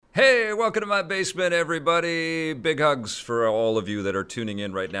Hey, welcome to my basement, everybody. Big hugs for all of you that are tuning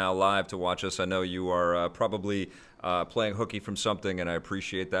in right now live to watch us. I know you are probably playing hooky from something, and I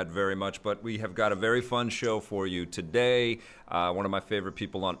appreciate that very much. But we have got a very fun show for you today. One of my favorite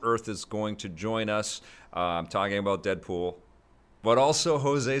people on earth is going to join us. I'm talking about Deadpool, but also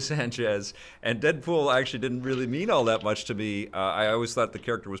Jose Sanchez. And Deadpool actually didn't really mean all that much to me. I always thought the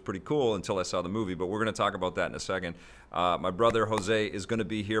character was pretty cool until I saw the movie, but we're going to talk about that in a second. My brother Jose is going to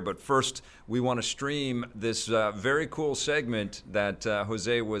be here, but first we want to stream this very cool segment that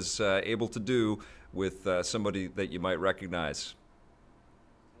Jose was able to do with somebody that you might recognize.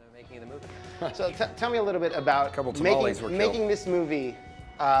 Making the movie. So tell me a little bit about making this movie,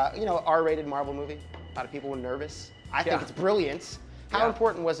 you know, R-rated Marvel movie. A lot of people were nervous. I think it's brilliant. How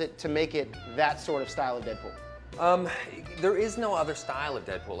important was it to make it that sort of style of Deadpool? There is no other style of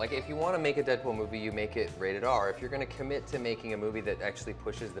Deadpool. Like, if you want to make a Deadpool movie, you make it rated R. If you're going to commit to making a movie that actually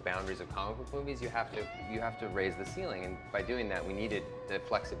pushes the boundaries of comic book movies, you have to raise the ceiling. And by doing that, we needed the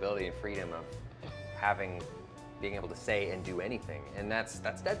flexibility and freedom of being able to say and do anything, and that's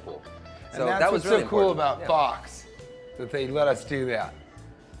Deadpool. So that's that was what's really so cool about Fox, that they let us do that.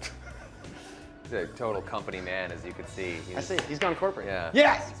 A total company man, as you could see. I see. He's gone corporate. Yeah.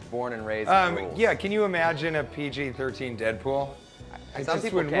 Yes. He's born and raised in rules. Yeah. Can you imagine a PG-13 Deadpool? It Some just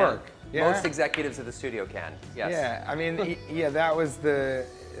people wouldn't can. work. Yeah? Most executives at the studio can. Yes. Yeah. I mean, yeah. That was the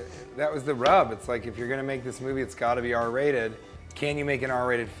rub. It's like, if you're going to make this movie, it's got to be R-rated. Can you make an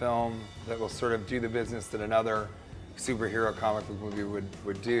R-rated film that will sort of do the business that another superhero comic book movie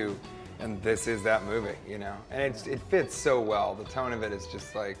would do? And this is that movie, you know? And it fits so well. The tone of it is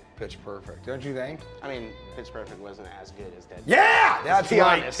just like pitch perfect, don't you think? I mean, Pitch Perfect wasn't as good as Deadpool. Yeah! That's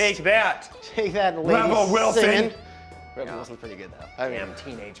right. Honest. Take that. Take that, ladies. Rebel Wilson. Singing. Rebel Wilson's pretty good, though. Damn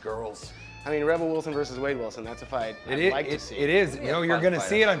teenage girls. I mean, Rebel Wilson versus Wade Wilson, that's a fight I'd like to see. It is. You know, you're going to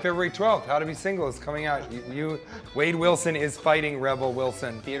see it on February 12th. How to Be Single is coming out. Wade Wilson is fighting Rebel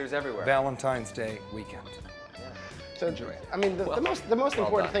Wilson. Theaters everywhere. Valentine's Day weekend. So, enjoy it. I mean, the most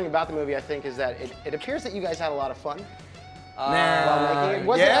important thing about the movie, I think, is that it appears that you guys had a lot of fun while making it.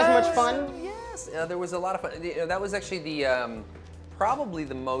 Was it as much fun? Yes, there was a lot of fun. You know, that was actually the probably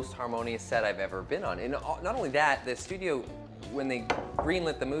the most harmonious set I've ever been on. And not only that, the studio, when they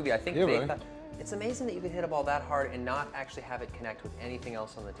greenlit the movie, I think they thought, it's amazing that you could hit a ball that hard and not actually have it connect with anything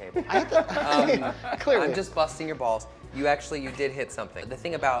else on the table. Clearly. I'm just busting your balls. You did hit something. The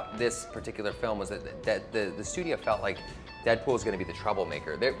thing about this particular film was that the studio felt like Deadpool was going to be the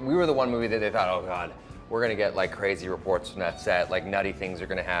troublemaker. We were the one movie that they thought, oh God, we're going to get like crazy reports from that set, like nutty things are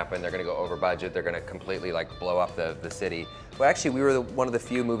going to happen, they're going to go over budget, they're going to completely like blow up the city. But actually, we were one of the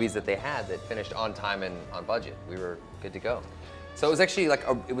few movies that they had that finished on time and on budget. We were good to go. So it was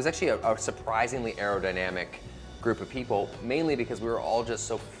actually a surprisingly aerodynamic group of people, mainly because we were all just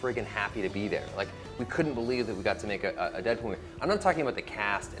so friggin' happy to be there. Like, we couldn't believe that we got to make a Deadpool movie. I'm not talking about the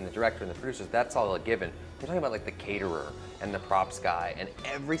cast and the director and the producers, that's all a given. We're talking about like the caterer and the props guy, and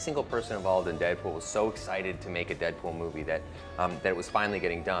every single person involved in Deadpool was so excited to make a Deadpool movie that it was finally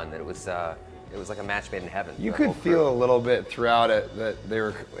getting done, that it was like a match made in heaven. You could feel a little bit throughout it that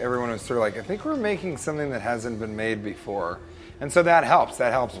everyone was sort of like, I think we're making something that hasn't been made before. And so that helps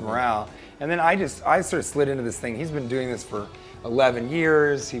morale. And then I sort of slid into this thing. He's been doing this for 11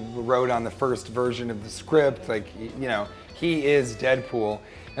 years. He wrote on the first version of the script. Like, you know, he is Deadpool.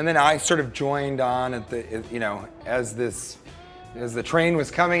 And then I sort of joined on at the, you know, as the train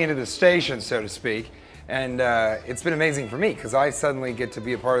was coming into the station, so to speak. And it's been amazing for me, because I suddenly get to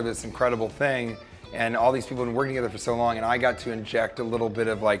be a part of this incredible thing. And all these people have been working together for so long, and I got to inject a little bit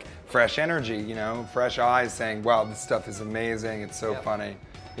of like fresh energy, you know, fresh eyes saying, wow, this stuff is amazing, it's so funny.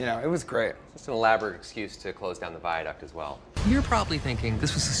 You know, it was great. Just an elaborate excuse to close down the viaduct as well. You're probably thinking,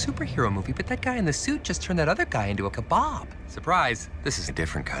 this was a superhero movie, but that guy in the suit just turned that other guy into a kebab. Surprise, this is a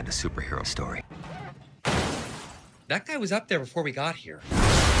different kind of superhero story. That guy was up there before we got here.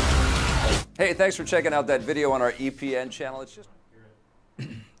 Hey, thanks for checking out that video on our EPN channel. It's just...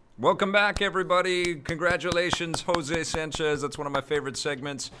 Welcome back, everybody. Congratulations, Jose Sanchez. That's one of my favorite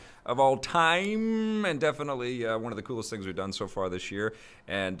segments of all time, and definitely one of the coolest things we've done so far this year.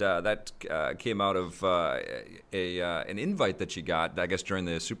 And that came out of an invite that you got, I guess, during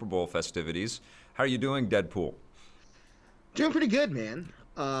the Super Bowl festivities. How are you doing, Deadpool? Doing pretty good, man.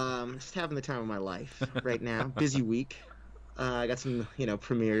 Just having the time of my life right now. Busy week. I got some, you know,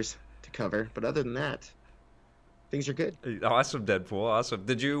 premieres to cover, but other than that, things are good. Awesome, Deadpool. Awesome.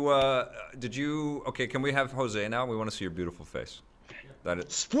 Did you? Okay, can we have Jose now? We want to see your beautiful face. That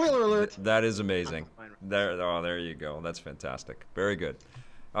is, spoiler alert. That is amazing. There you go. That's fantastic. Very good.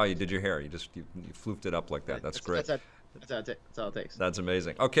 Oh, you did your hair. You floofed it up like that. That's great. That's all it takes. That's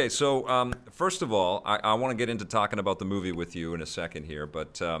amazing. Okay, so first of all, I want to get into talking about the movie with you in a second here,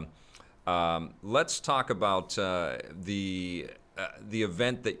 but let's talk about the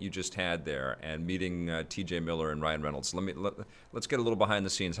event that you just had there and meeting T.J. Miller and Ryan Reynolds. Let's get a little behind the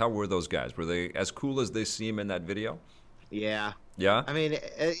scenes. How were those guys? Were they as cool as they seem in that video? Yeah. Yeah. I mean,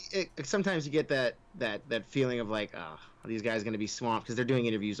 sometimes you get that feeling of like, oh, are these guys going to be swamped because they're doing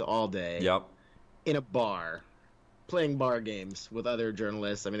interviews all day. Yep. In a bar, playing bar games with other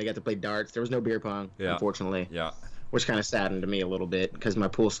journalists. I mean, they got to play darts. There was no beer pong, unfortunately. Yeah. Which kind of saddened me a little bit because my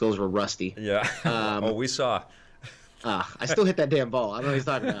pool skills were rusty. Yeah. Oh, we saw. I still hit that damn ball. I don't know what he's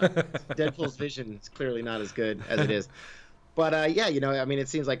talking about. Deadpool's vision is clearly not as good as it is. But yeah, I mean, it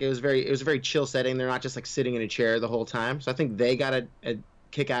seems like it was a very chill setting. They're not just like sitting in a chair the whole time. So I think they got a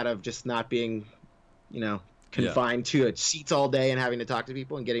kick out of just not being, confined to seats all day and having to talk to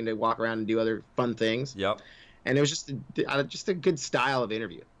people and getting to walk around and do other fun things. Yep. And it was just a good style of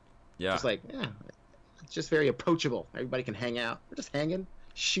interview. Yeah. Just like, it's just very approachable. Everybody can hang out. We're just hanging,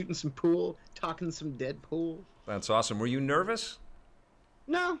 shooting some pool, talking some Deadpool. That's awesome. Were you nervous?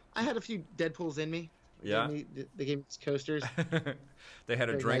 No, I had a few Deadpools in me. Yeah. They gave me these coasters. They had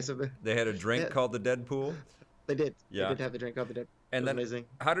a drink. Nice they had a drink called the Deadpool. They did. Yeah. They did have the drink called the Deadpool. And then, amazing.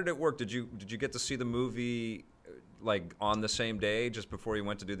 How did it work? Did you get to see the movie like on the same day, just before you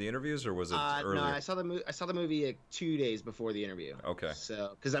went to do the interviews, or was it earlier? No, I saw the movie like 2 days before the interview. Okay.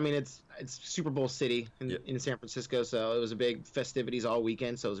 So, because I mean, it's Super Bowl city in San Francisco, so it was a big festivities all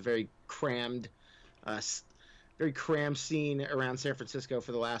weekend. So it was a very crammed scene around San Francisco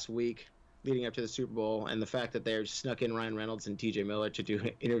for the last week leading up to the Super Bowl, and the fact that they snuck in Ryan Reynolds and T.J. Miller to do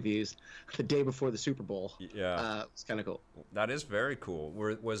interviews the day before the Super Bowl. Yeah, it's kind of cool. That is very cool.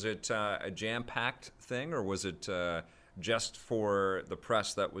 Was it a jam-packed thing, or was it just for the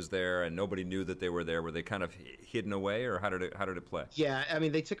press that was there and nobody knew that they were there? Were they kind of hidden away, or how did it play? Yeah, I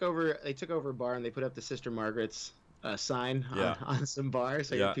mean, they took over a bar and they put up the Sister Margaret's sign on some bars.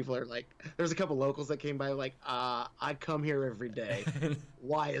 So people are like, there's a couple locals that came by like, I come here every day.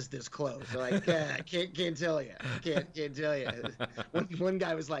 Why is this closed? They're like, yeah, can't tell you. Can't tell you. One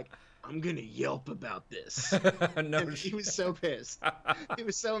guy was like, I'm gonna Yelp about this. No, he was so pissed. He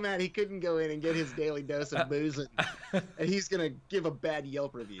was so mad he couldn't go in and get his daily dose of boozing, and he's gonna give a bad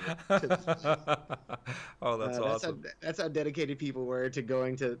Yelp review. Oh, that's awesome. That's how dedicated people were to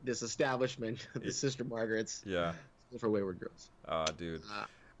going to this establishment, the Sister Margaret's. Yeah. For Wayward Girls. Oh, dude.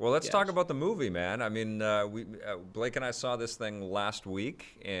 Well, let's talk about the movie, man. I mean, Blake and I saw this thing last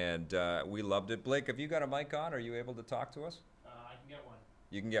week, and we loved it. Blake, have you got a mic on? Are you able to talk to us? I can get one.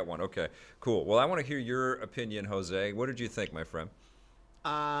 You can get one. Okay, cool. Well, I want to hear your opinion, Jose. What did you think, my friend?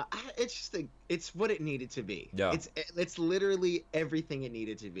 It's what it needed to be. Yeah. It's literally everything it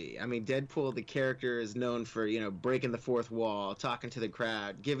needed to be. I mean, Deadpool, the character, is known for breaking the fourth wall, talking to the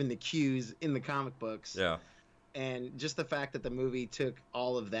crowd, giving the cues in the comic books. Yeah. And just the fact that the movie took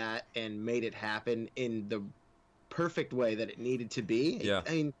all of that and made it happen in the perfect way that it needed to be. Yeah.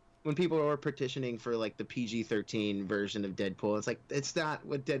 I mean, when people are petitioning for like the PG-13 version of Deadpool, it's like it's not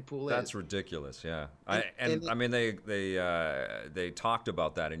what Deadpool is. That's ridiculous. Yeah. I mean, they talked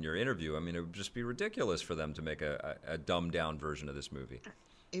about that in your interview. I mean, it would just be ridiculous for them to make a dumbed down version of this movie.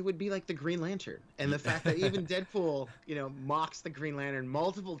 It would be like the Green Lantern, and the fact that even Deadpool, mocks the Green Lantern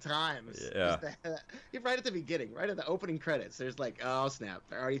multiple times. Yeah. Right at the beginning, right at the opening credits, there's like, oh snap,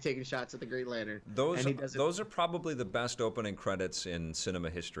 they're already taking shots at the Green Lantern. Those are probably the best opening credits in cinema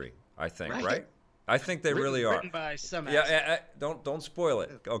history, I think. Right? I think they really are. Written by some don't spoil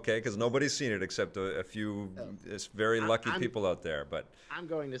it, okay? Because nobody's seen it except a few very lucky people out there. But I'm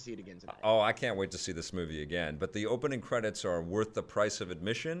going to see it again tonight. Oh, I can't wait to see this movie again. But the opening credits are worth the price of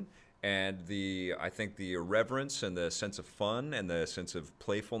admission, and I think the irreverence and the sense of fun and the sense of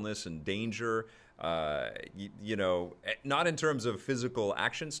playfulness and danger. Not in terms of physical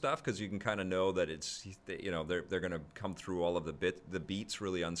action stuff, because you can kind of know that it's they're going to come through all of the beats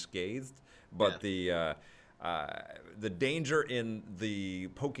really unscathed. But the danger in the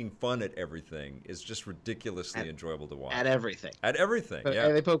poking fun at everything is just ridiculously enjoyable to watch. At everything. Yeah.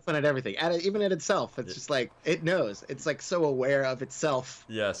 They poke fun at everything. Even at itself. It's just like it knows. It's like so aware of itself.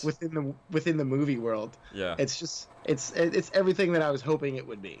 Yes. Within the movie world. Yeah. It's just it's everything that I was hoping it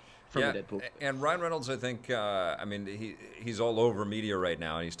would be. From Deadpool. And Ryan Reynolds, I think, he's all over media right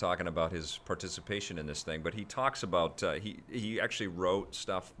now, and he's talking about his participation in this thing. But he talks about he actually wrote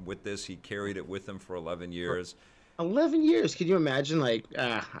stuff with this. He carried it with him for 11 years. 11 years? Can you imagine? Like,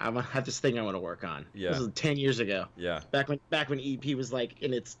 I have this thing I want to work on. Yeah. This was 10 years ago. Yeah. Back when EP was like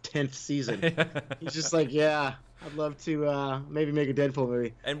in its 10th season. He's just like, yeah. I'd love to maybe make a Deadpool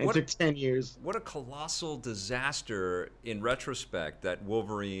movie. And it took 10 years. What a colossal disaster in retrospect that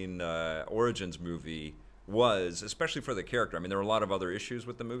Wolverine Origins movie was, especially for the character. I mean, there were a lot of other issues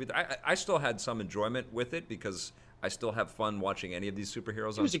with the movie. I still had some enjoyment with it because I still have fun watching any of these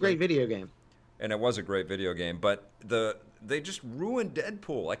superheroes. It was a great video game. And it was a great video game, but they just ruined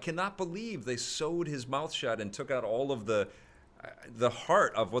Deadpool. I cannot believe they sewed his mouth shut and took out all of the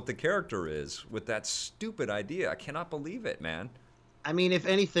heart of what the character is with that stupid idea. I cannot believe it, man. I mean, if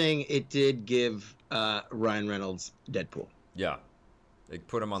anything, it did give Ryan Reynolds Deadpool. Yeah, they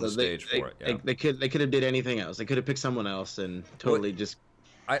put him on the stage for it. Yeah. They could have did anything else. They could have picked someone else and totally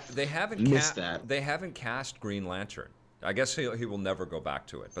they haven't missed that. They haven't cast Green Lantern. I guess he will never go back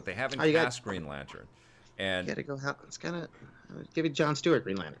to it, but they haven't cast Green Lantern. And you gotta go. It's kind of give it John Stewart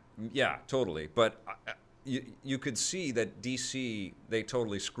Green Lantern. Yeah, totally. But you could see that DC, they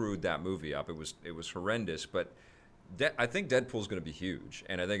totally screwed that movie up. It was horrendous. But I think Deadpool's going to be huge,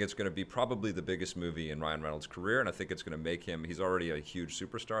 and I think it's going to be probably the biggest movie in Ryan Reynolds' career. And I think it's going to make him. He's already a huge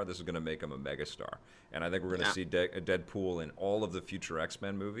superstar. This is going to make him a megastar. And I think we're going to see Deadpool in all of the future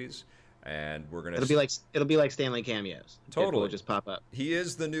X-Men movies. And we're gonna. It'll be like Stanley cameos. Totally, will just pop up. He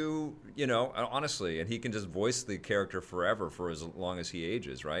is the new, honestly, and he can just voice the character forever for as long as he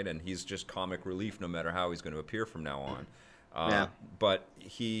ages, right? And he's just comic relief no matter how he's going to appear from now on. But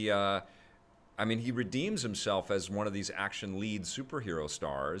he redeems himself as one of these action lead superhero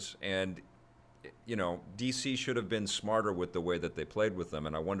stars, and DC should have been smarter with the way that they played with them,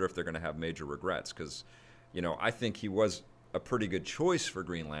 and I wonder if they're going to have major regrets because, I think he was a pretty good choice for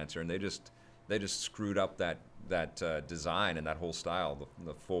Green Lantern. They just screwed up that design and that whole style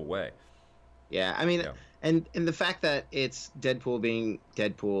the full way. Yeah, I mean, and the fact that it's Deadpool being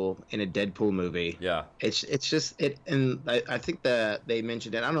Deadpool in a Deadpool movie. Yeah, it's just it, and I think that they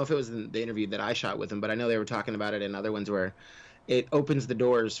mentioned it. I don't know if it was in the interview that I shot with him, but I know they were talking about it in other ones where it opens the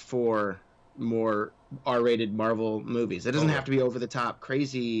doors for more R-rated Marvel movies. It doesn't have to be over the top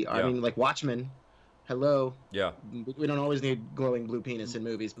crazy. I mean, like Watchmen. Hello. Yeah. We don't always need glowing blue penis in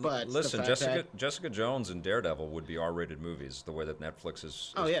movies, but listen, Jessica Jones and Daredevil would be R-rated movies the way that Netflix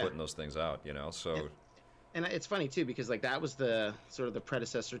is putting those things out, So. And it's funny too because like that was the sort of the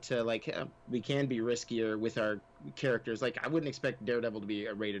predecessor to like we can be riskier with our characters. Like I wouldn't expect Daredevil to be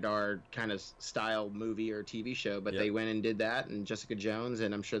a rated R kind of style movie or TV show, but they went and did that, and Jessica Jones,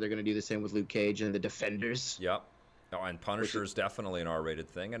 and I'm sure they're going to do the same with Luke Cage and the Defenders. Yep. Oh, and Punisher is definitely an R-rated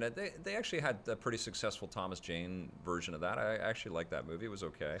thing, and they actually had a pretty successful Thomas Jane version of that. I actually liked that movie; it was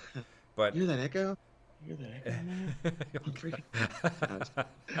okay. But you're that Echo. You're that Echo, man. I'm freaking.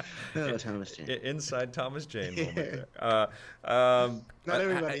 Oh, Thomas Jane. Inside Thomas Jane moment. Not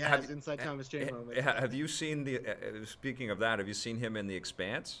everybody has inside Thomas Jane moment. Have you seen the? Speaking of that, have you seen him in The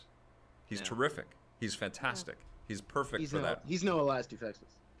Expanse? He's terrific. He's fantastic. He's perfect for that. He's no Elias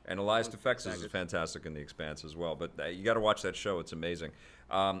Dufexis. And Elias Dufexis is fantastic in The Expanse as well. But you got to watch that show; it's amazing.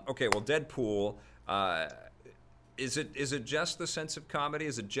 Okay, well, Deadpool. Is it just the sense of comedy?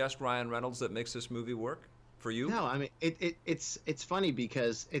 Is it just Ryan Reynolds that makes this movie work for you? No, I mean it's funny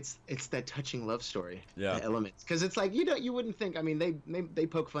because it's that touching love story elements. Because it's like you wouldn't think. I mean they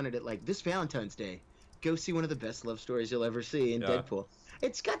poke fun at it like this Valentine's Day, go see one of the best love stories you'll ever see in Deadpool.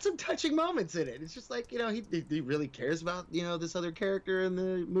 It's got some touching moments in it. It's just like, he really cares about, this other character in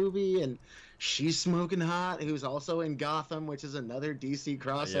the movie, and she's smoking hot, who's also in Gotham, which is another DC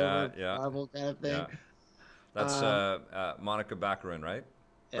crossover Marvel kind of thing. Yeah. That's Monica Baccarin, right?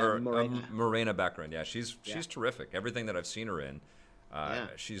 Or Morena Baccarin. Yeah, she's terrific. Everything that I've seen her in,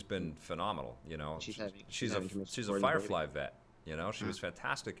 she's been phenomenal. She's a Firefly vet. She was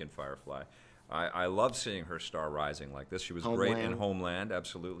fantastic in Firefly. I love seeing her star rising like this. She was great in Homeland,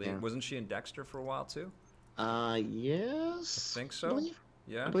 absolutely. Yeah. Wasn't she in Dexter for a while too? Yes. I think so.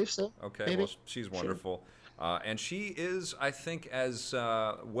 I believe so. Okay, maybe. Well, she's wonderful. Sure. And she is, I think, as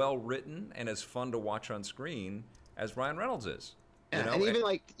well written and as fun to watch on screen as Ryan Reynolds is. Yeah,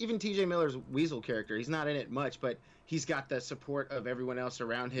 and even T.J. Miller's Weasel character, he's not in it much, but he's got the support of everyone else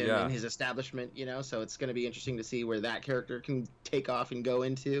around him in his establishment. So it's going to be interesting to see where that character can take off and go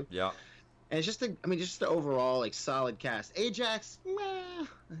into. Yeah. And it's just the overall solid cast. Ajax,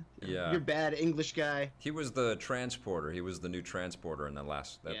 you're bad English guy. He was the transporter. He was the new transporter in that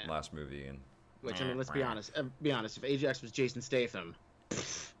last movie. And which let's be honest. If Ajax was Jason Statham,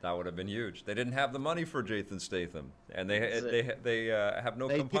 that would have been huge. They didn't have the money for Jason Statham, and they have no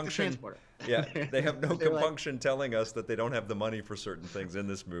compunction. Yeah, they have no compunction telling us that they don't have the money for certain things in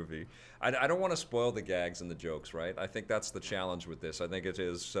this movie. I don't want to spoil the gags and the jokes, right? I think that's the challenge with this. I think it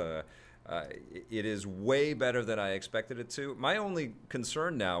is. It is way better than I expected it to. My only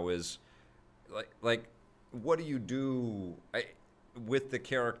concern now is, like what do you do with the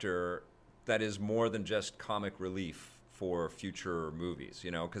character that is more than just comic relief for future movies?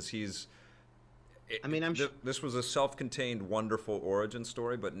 You know, because he's. I mean, this was a self-contained, wonderful origin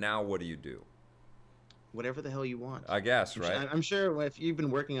story, but now what do you do? Whatever the hell you want. I guess, right? I'm sure if you've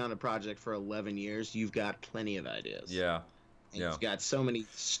been working on a project for 11 years, you've got plenty of ideas. Yeah. And you've got so many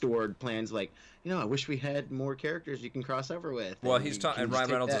stored plans. Like, I wish we had more characters you can cross over with. Well, he's talking, and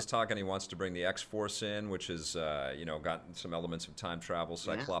Ryan Reynolds is talking. He wants to bring the X-Force in, which is, got some elements of time travel.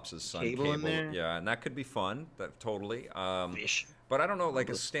 Cyclops' son, Cable. In there. Yeah, and that could be fun. That totally. But I don't know, like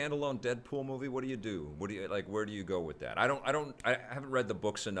a standalone Deadpool movie. What do you do? What do you like? Where do you go with that? I haven't read the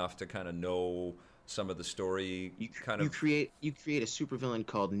books enough to kind of know some of the story. You create a supervillain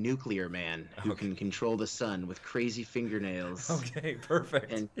called Nuclear Man who can control the sun with crazy fingernails. Okay,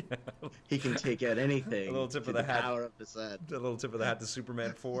 perfect. And he can take out anything. A little tip of the hat. Power of the sun. A little tip of the hat to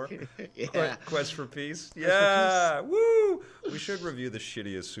Superman 4. Yeah. Quest for Peace. Yeah. Woo! We should review the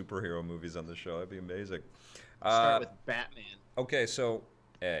shittiest superhero movies on the show. That'd be amazing. Start with Batman. Okay, so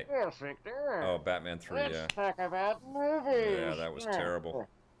Perfect. Batman 3. Let's talk about movies. Yeah, that was terrible.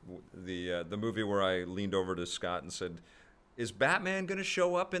 The movie where I leaned over to Scott and said, "Is Batman going to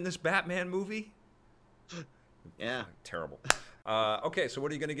show up in this Batman movie?" Yeah. Terrible. Okay, so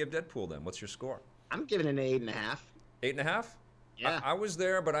what are you going to give Deadpool then? What's your score? I'm giving it an 8.5. 8.5? Yeah. I was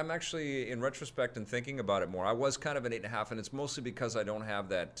there, but I'm actually, in retrospect and thinking about it more, I was kind of an 8.5, and it's mostly because I don't have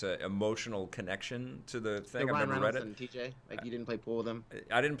that emotional connection to the thing. I've never read it. And TJ, like you didn't play pool with them.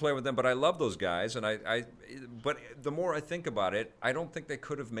 I didn't play with them, but I love those guys, and but the more I think about it, I don't think they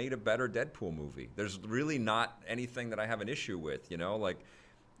could have made a better Deadpool movie. There's really not anything that I have an issue with, like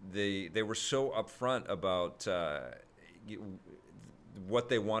they were so upfront about what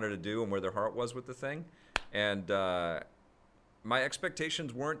they wanted to do and where their heart was with the thing, and my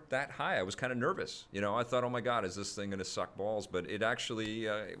expectations weren't that high. I was kind of nervous. I thought, oh my God, is this thing going to suck balls? But it actually,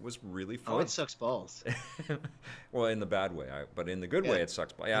 it was really fun. Oh, it sucks balls. Well, in the bad way, but in the good way, it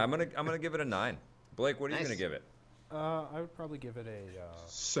sucks balls. Yeah, I'm gonna give it a 9. Blake, what are you gonna give it? I would probably give it a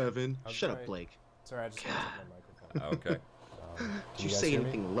 7. Shut up, Blake. Sorry, I just want to take my microphone. Okay. Did you say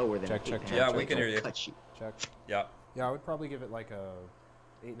anything lower than check. Yeah, we can hear you. Cut you. Check. Yeah. Yeah, I would probably give it like a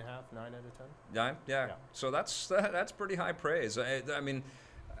 8.5, 9 out of 10. 9? Yeah. So that's pretty high praise. I mean,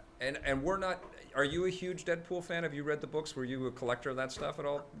 and we're not. Are you a huge Deadpool fan? Have you read the books? Were you a collector of that stuff at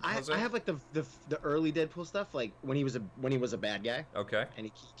all? I have like the early Deadpool stuff, like when he was a bad guy. Okay. And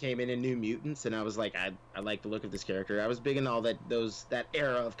he came in New Mutants, and I was like, I like the look of this character. I was big in all that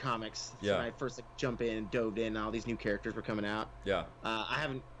era of comics. Yeah. When I first jumped in and dove in, all these new characters were coming out. Yeah. I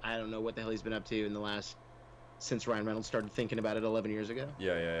don't know what the hell he's been up to in the last. Since Ryan Reynolds started thinking about it 11 years ago.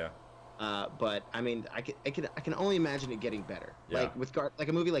 Yeah. But I mean, I can only imagine it getting better. Yeah. Like with like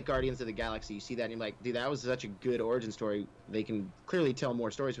a movie like Guardians of the Galaxy, you see that and you're like, dude, that was such a good origin story. They can clearly tell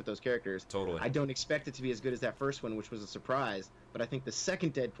more stories with those characters. Totally. I don't expect it to be as good as that first one, which was a surprise. But I think the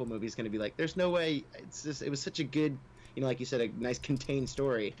second Deadpool movie is going to be like, there's no way. It was such a good, like you said, a nice contained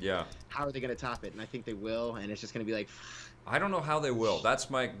story. Yeah. How are they going to top it? And I think they will. And it's just going to be like. I don't know how they will. That's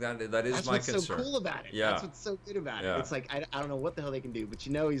my that is That's my what's concern. so cool about it. Yeah. That's what's so good about it. Yeah. It's like I don't know what the hell they can do, but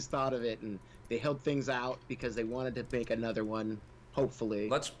he's thought of it, and they held things out because they wanted to make another one. Hopefully.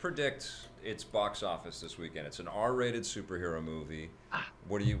 Let's predict its box office this weekend. It's an R-rated superhero movie.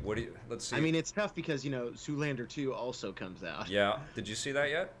 What do you? Let's see. I mean, it's tough because Zoolander 2 also comes out. Yeah. Did you see that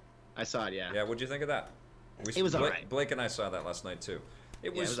yet? I saw it. Yeah. Yeah. What'd you think of that? It was alright. Blake and I saw that last night too.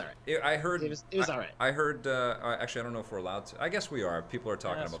 It was alright. I heard. It was alright. I heard. Actually, I don't know if we're allowed to. I guess we are. People are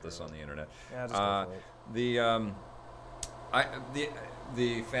talking about this on the internet. Yeah, just go for it.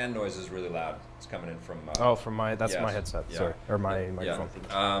 The fan noise is really loud. It's coming in from. From my headset. Yeah. Sorry, or my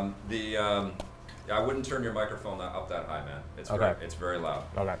microphone. Yeah. I wouldn't turn your microphone up that high, man. It's very loud.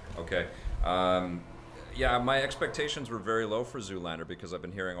 Okay. Okay. Yeah, my expectations were very low for Zoolander because I've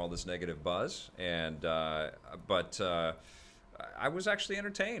been hearing all this negative buzz, and but I was actually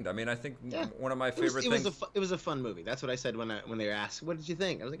entertained. I mean, I think one of my favorite things. It was a fun movie. That's what I said when they were asked, "What did you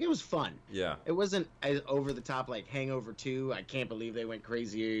think?" I was like, "It was fun." Yeah. It wasn't as over the top like Hangover 2. I can't believe they went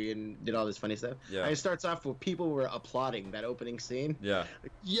crazy and did all this funny stuff. Yeah. And it starts off with people were applauding that opening scene. Yeah.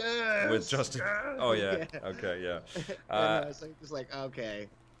 Like, yes. With Justin. Yes! Oh yeah. Okay. Yeah. And it's just like okay.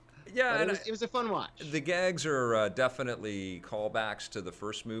 Yeah, and it was a fun watch. The gags are definitely callbacks to the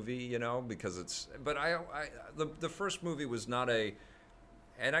first movie, because it's. But the first movie was not a,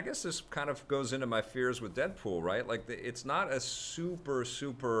 and I guess this kind of goes into my fears with Deadpool, right? Like it's not a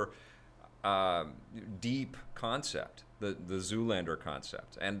super deep concept, the Zoolander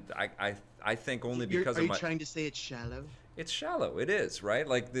concept, and I think only because are you trying to say it's shallow? It's shallow. It is, right?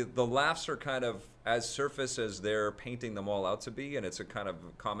 Like the laughs are kind of as surface as they're painting them all out to be, and it's a kind of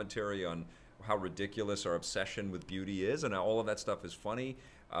commentary on how ridiculous our obsession with beauty is, and all of that stuff is funny,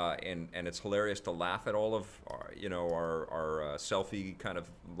 and it's hilarious to laugh at all of our, our selfie kind of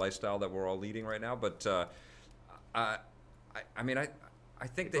lifestyle that we're all leading right now. But I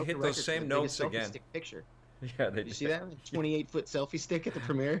think they hit those same notes again. Stick picture. Yeah, did you see that 28-foot selfie stick at the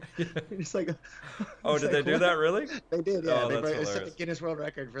premiere? It's like, oh, did they do that really? They did. Yeah, oh, they set the Guinness World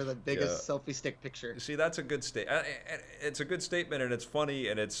Record for the biggest selfie stick picture. See, that's a good it's a good statement, and it's funny,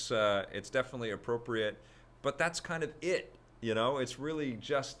 and it's definitely appropriate. But that's kind of it. It's really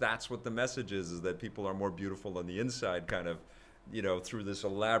just that's what the message is that people are more beautiful on the inside, kind of, through this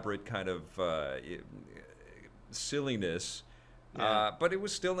elaborate kind of silliness. Yeah. But it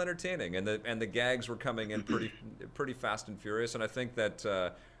was still entertaining, and the gags were coming in pretty fast and furious. And I think that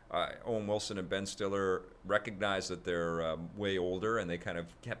Owen Wilson and Ben Stiller recognized that they're way older, and they kind of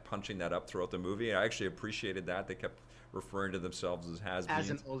kept punching that up throughout the movie. And I actually appreciated that. They kept referring to themselves as has-beens. As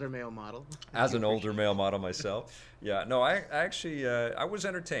an older male model. As an older male model myself. Yeah, no, I actually I was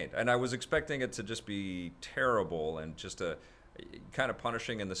entertained, and I was expecting it to just be terrible and just a kind of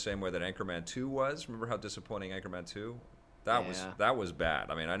punishing in the same way that Anchorman 2 was. Remember how disappointing Anchorman 2? That was bad.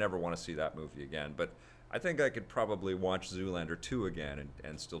 I mean, I never want to see that movie again. But I think I could probably watch Zoolander 2 again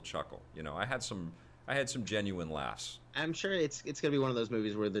and still chuckle. I had some genuine laughs. I'm sure it's gonna be one of those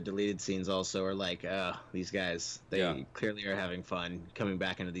movies where the deleted scenes also are like, these guys, they clearly are having fun coming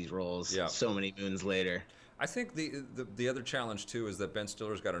back into these roles. So many moons later. I think the other challenge too is that Ben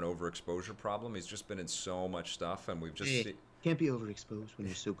Stiller's got an overexposure problem. He's just been in so much stuff, and we've just can't be overexposed when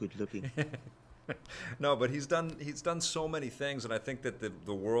you're so good looking. No, but he's done so many things, and I think that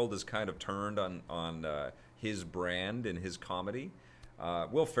the world has kind of turned on his brand and his comedy.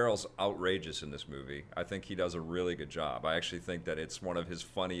 Will Ferrell's outrageous in this movie. I think he does a really good job. I actually think that it's one of his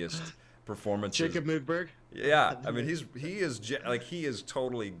funniest performances. Jacob Moogberg. Yeah, I mean he is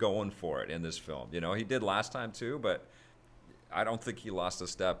totally going for it in this film. He did last time too, but I don't think he lost a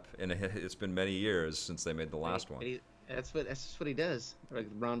step. It's been many years since they made the last one. That's just what he does. Like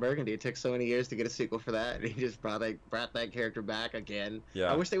Ron Burgundy, it took so many years to get a sequel for that, and he just brought that character back again. Yeah.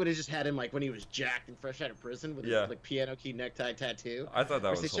 I wish they would have just had him like when he was jacked and fresh out of prison with his like piano key necktie tattoo. I thought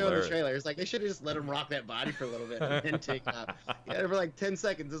that was hilarious. They showed in the trailers like they should have just let him rock that body for a little bit and then take it out. Yeah, for like 10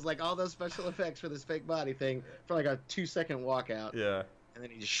 seconds. It's like all those special effects for this fake body thing for like a 2-second walkout. Yeah. And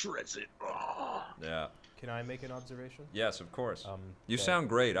then he just shreds it. Yeah. Can I make an observation? Yes, of course. You sound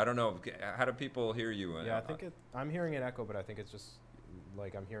great. I don't know. How do people hear you? Yeah, I think I'm hearing an echo, but I think it's just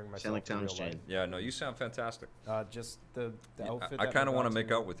like I'm hearing myself. Sound like Thomas Jane. Yeah, no, you sound fantastic. Just the outfit. I kind of want to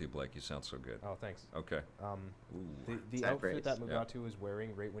make out with you, Blake. You sound so good. Oh, thanks. Okay. The outfit that Mugatu is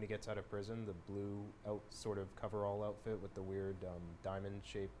wearing right when he gets out of prison, the blue sort of coverall outfit with the weird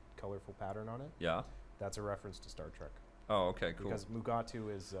diamond-shaped, colorful pattern on it. Yeah. That's a reference to Star Trek. Oh, okay, cool. Because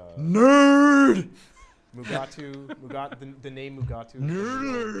Mugatu is nerd. The name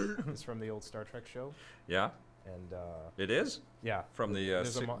Mugatu is from the old Star Trek show. Yeah. And it is? Yeah. From the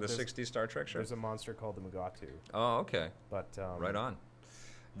 60s Star Trek show? There's a monster called the Mugatu. Oh, okay. But right on.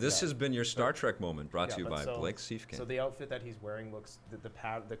 This has been your Star Trek moment, brought to you by Blake Siefkin. So the outfit that he's wearing looks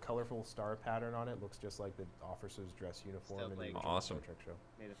the colorful star pattern on it looks just like the officer's dress uniform in the awesome Star Trek show.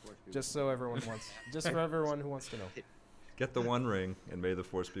 Just so everyone wants, just for everyone who wants to know. Get the one ring, and may the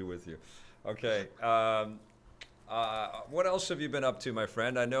force be with you. Okay. What else have you been up to, my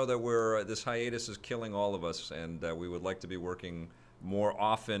friend? I know that this hiatus is killing all of us, and we would like to be working more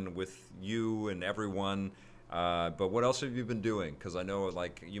often with you and everyone. But what else have you been doing? Because I know,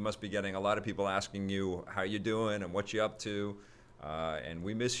 like, you must be getting a lot of people asking you how you doing and what you up to. And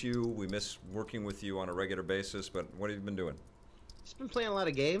we miss you. We miss working with you on a regular basis. But what have you been doing? Just been playing a lot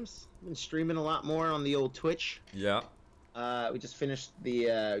of games. Been streaming a lot more on the old Twitch. Yeah. We just finished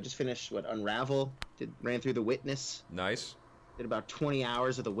Unravel. Ran through The Witness. Nice. Did about 20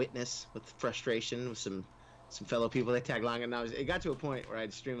 hours of The Witness with frustration with some fellow people that tag along, and it got to a point where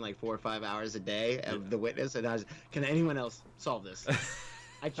I'd stream like 4 or 5 hours a day of The Witness, and can anyone else solve this?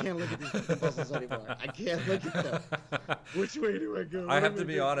 I can't look at these puzzles anymore. I can't look at them. Which way do I go? I have to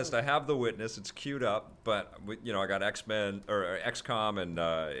be honest. I have The Witness. It's queued up, but I got X-Men or XCOM and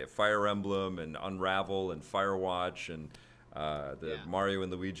Fire Emblem and Unravel and Firewatch and Mario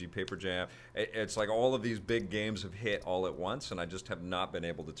and Luigi Paper Jam. It's like all of these big games have hit all at once, and I just have not been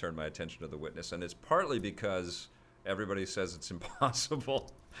able to turn my attention to The Witness. And it's partly because everybody says it's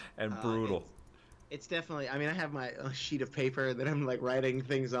impossible and brutal. It's definitely. I mean, I have my sheet of paper that I'm like writing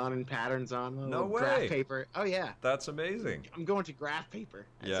things on and patterns on. No way. Graph paper. Oh yeah. That's amazing. I'm going to graph paper.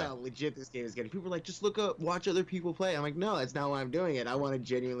 That's Yeah. how legit this game is getting. People are like, just look up, watch other people play. I'm like, no, that's not why I'm doing it. I want to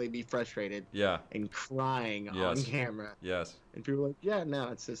genuinely be frustrated. Yeah. And crying Yes. on camera. Yes. And people are like, yeah, no,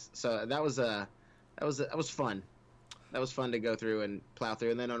 it's just. So that was fun. That was fun to go through and plow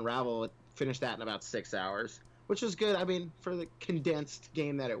through, and then Unravel, finished that in about 6 hours, which was good. I mean, for the condensed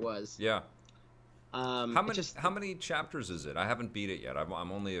game that it was. Yeah. How many chapters is it? I haven't beat it yet.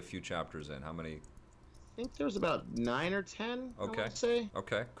 I'm only a few chapters in. How many? I think there was about 9 or 10. Okay. I would say.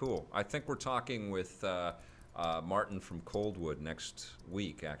 Okay. Cool. I think we're talking with Martin from Coldwood next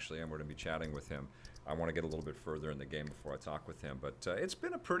week. Actually, and we're going to be chatting with him. I want to get a little bit further in the game before I talk with him. But it's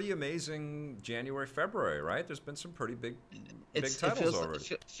been a pretty amazing January, February, right? There's been some pretty big titles already.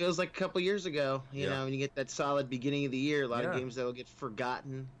 It feels like a couple years ago. You know, when you get that solid beginning of the year, a lot of games that'll get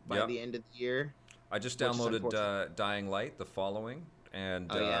forgotten by the end of the year. I just downloaded Dying Light, the following,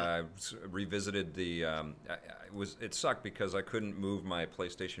 and I revisited the. It sucked because I couldn't move my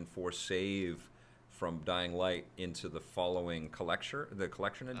PlayStation 4 save from Dying Light into the following collection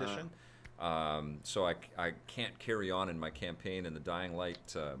edition. So I can't carry on in my campaign in the Dying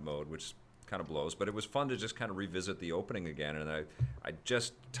Light mode, which kind of blows. But it was fun to just kind of revisit the opening again, and I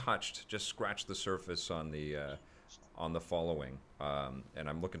just scratched the surface on the following, and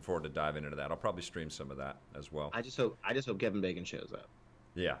I'm looking forward to diving into that. I'll probably stream some of that as well. I just hope Kevin Bacon shows up.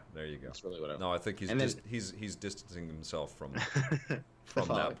 Yeah, there you go. That's really what I. No, I think he's distancing himself from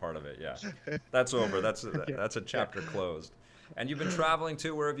that part of it. Yeah, that's over. That's a chapter closed. And you've been traveling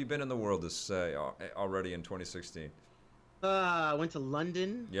too. Where have you been in the world this already in 2016? I went to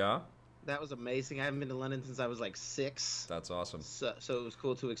London. Yeah. That was amazing. I haven't been to London since I was like 6. That's awesome. So it was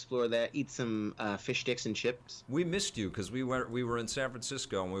cool to explore that, eat some fish sticks and chips. We missed you because we were in San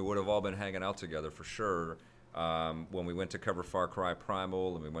Francisco and we would have all been hanging out together for sure. When we went to cover Far Cry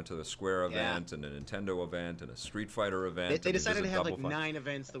Primal, and we went to the Square event and a Nintendo event and a Street Fighter event. They decided to have like 9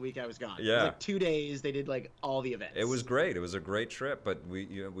 events the week I was gone. Yeah. Like 2 days, they did like all the events. It was great. It was a great trip, but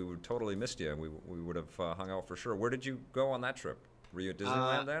we would totally missed you. We would have hung out for sure. Where did you go on that trip? Were you at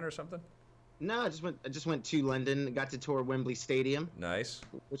Disneyland then or something? No, I just went to London. Got to tour Wembley Stadium. Nice.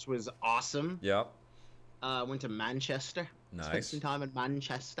 Which was awesome. Yep. Went to Manchester. Nice. Spent some time in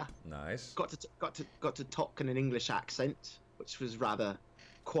Manchester. Nice. Got to talk in an English accent, which was rather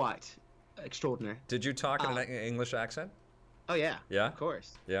quite extraordinary. Did you talk in an English accent? Oh yeah. Yeah. Of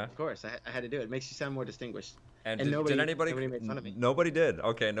course. Yeah. Of course. I had to do it. It makes you sound more distinguished. And did anybody made fun of me? Nobody did.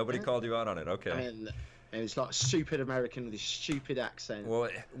 Okay. Nobody called you out on it. Okay. I mean, it's like stupid American with this stupid accent. Well,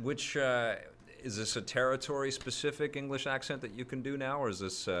 which is this a territory-specific English accent that you can do now, or is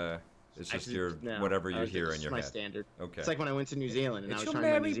this? It's just whatever you hear in your head. It's my standard. Okay. It's like when I went to New Zealand and I was your trying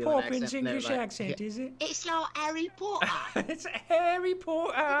to Mary Poppins English accent, is it? It's like Harry Potter. It's Harry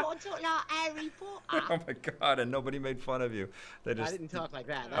Potter. You got to talk like Harry Potter. Oh my God! And nobody made fun of you. I didn't talk like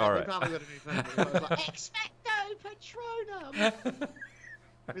that. All right. They probably would have made fun of me. I was like, Expecto Patronum.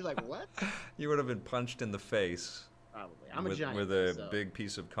 He was like, what? You would have been punched in the face. Probably. I'm a giant. With a big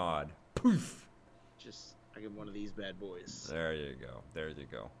piece of cod. Poof. I get one of these bad boys. There you go. There you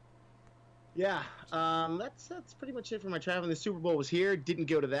go. Yeah, that's pretty much it for my traveling. The Super Bowl was here. Didn't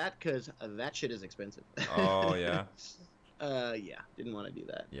go to that because that shit is expensive. Oh yeah. Yeah, didn't want to do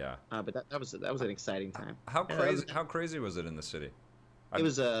that. Yeah. But that was an exciting time. How crazy was it in the city? It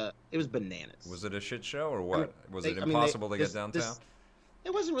was bananas. Was it a shit show or what? Was it impossible to get downtown?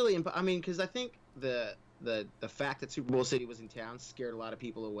 It wasn't really. I mean, because I think the fact that Super Bowl City was in town scared a lot of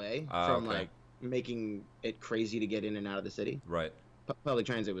people away from like making it crazy to get in and out of the city. Right. Public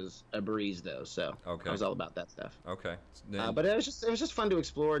transit was a breeze though, so I was all about that stuff. Okay. But it was just fun to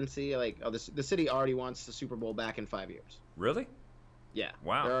explore and see like the city already wants the Super Bowl back in 5 years. Really? Yeah.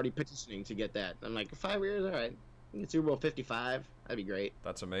 Wow. They're already petitioning to get that. I'm like 5 years, all right. Get Super Bowl 55. That'd be great.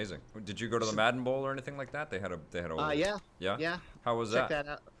 That's amazing. Did you go to the Madden Bowl or anything like that? They had a. Yeah. Yeah. Yeah. How was that? Check that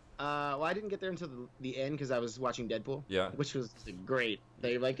out. Well, I didn't get there until the end because I was watching Deadpool. Yeah. Which was great.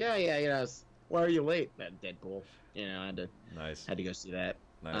 They were like, yeah, why are you late? Deadpool. I had to go see that.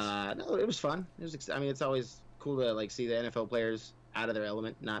 Nice. No, it was fun. It's always cool to like see the NFL players out of their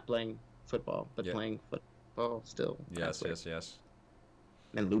element, not playing football, but playing football still. Yes.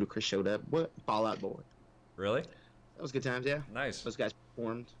 And Ludacris showed up. What? Fall Out Boy. Really? That was good times, yeah. Nice. Those guys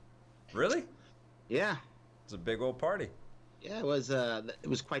performed. Really? Yeah. It's a big old party. Yeah, it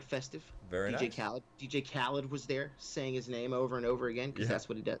was quite festive. Very nice. DJ Khaled was there, saying his name over and over again because that's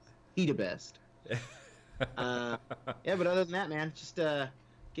what he does. He the best. Yeah, but other than that, man, just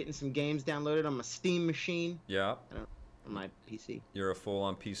getting some games downloaded on my Steam machine. Yeah. on my PC. You're a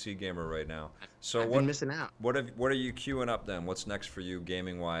full-on PC gamer right now. So I've been missing out. What are you queuing up then? What's next for you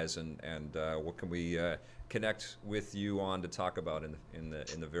gaming-wise, and what can we connect with you on to talk about in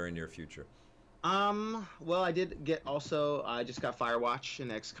the very near future? Well, I did get also. I just got Firewatch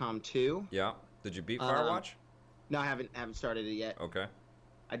and XCOM 2. Yeah. Did you beat Firewatch? No, I haven't started it yet. Okay.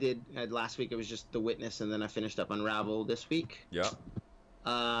 I did last week. It was just The Witness, and then I finished up Unravel this week. Yeah.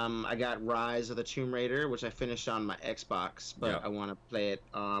 I got Rise of the Tomb Raider, which I finished on my Xbox, but I want to play it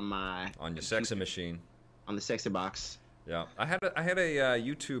on my your sexy machine. On the sexy box. Yeah, I had a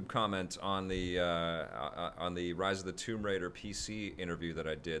YouTube comment on the Rise of the Tomb Raider PC interview that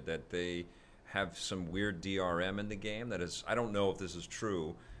I did, that they have some weird DRM in the game. That is, I don't know if this is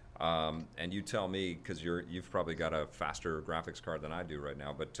true, and you tell me, because you've probably got a faster graphics card than I do right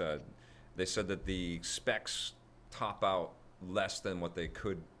now. But they said that the specs top out less than what they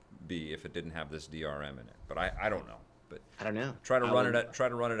could be if it didn't have this DRM in it. But I don't know. But I don't know. Try to run it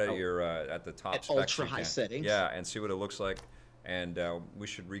at your at the top specs ultra high settings. Yeah, and see what it looks like. And we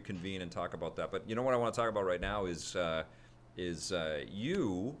should reconvene and talk about that. But you know what I want to talk about right now is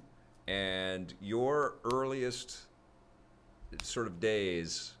you and your earliest sort of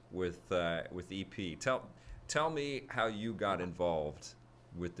days with EP. Tell me how you got involved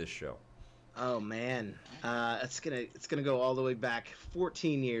with this show. Oh man, it's gonna go all the way back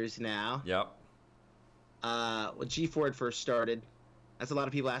 14 years now. Yep. When G4 had first started, as a lot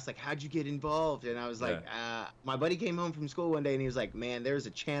of people asked, like, how'd you get involved? And I was like, my buddy came home from school one day and he was like, man, there's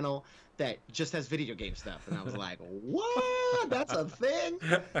a channel that just has video game stuff. And I was like, what? That's a thing?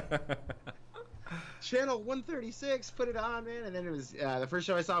 Channel 136, put it on, man. And then it was the first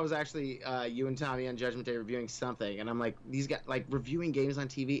show I saw was actually you and Tommy on Judgment Day reviewing something, and I'm like, these guys, like, reviewing games on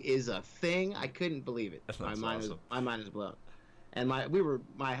TV is a thing. I couldn't believe it. My mind is blown. And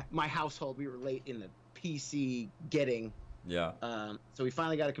my household, we were late in the PC getting. Yeah. So we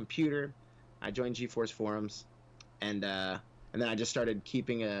finally got a computer. I joined GeForce forums, and then I just started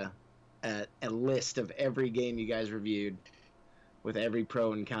keeping a list of every game you guys reviewed, with every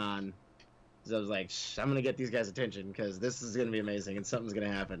pro and con. So I was like, I'm going to get these guys' attention because this is going to be amazing and something's going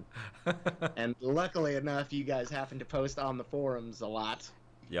to happen. And luckily enough, you guys happen to post on the forums a lot.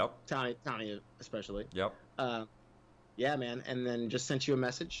 Yep. Tommy especially. Yep. Yeah, man. And then just sent you a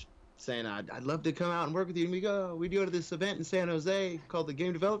message saying, I'd love to come out and work with you. And we go to this event in San Jose called the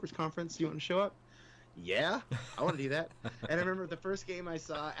Game Developers Conference. You want to show up? Yeah, I want to do that. And I remember the first game I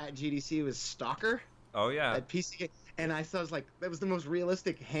saw at GDC was Stalker. Oh, yeah. At PC game. And I was like, that was the most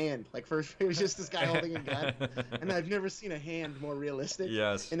realistic hand. Like, first, it was just this guy holding a gun. And I've never seen a hand more realistic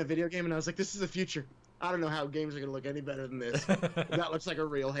in a video game. And I was like, this is the future. I don't know how games are going to look any better than this. That looks like a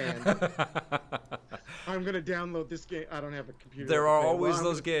real hand. I'm going to download this game. I don't have a computer. There are always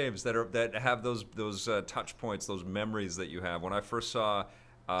those games that have those touch points, those memories that you have. When I first saw...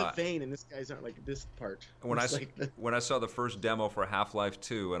 the vein, and this guy's not like this part. When I saw the first demo for Half-Life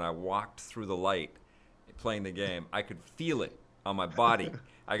 2 and I walked through the light playing the game, I could feel it on my body.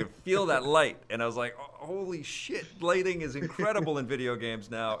 I could feel that light, and I was like, oh, holy shit, lighting is incredible in video games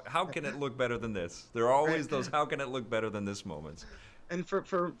now. How can it look better than this? There are always those how can it look better than this moments. And for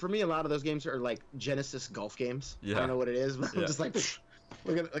me, a lot of those games are like Genesis golf games. Yeah. I don't know what it is, but I'm just like,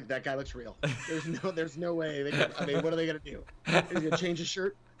 look at like that guy looks real. There's no way. What are they gonna do? Is he gonna change his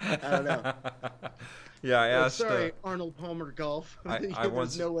shirt? I don't know. Yeah, I asked. Sorry, Arnold Palmer golf.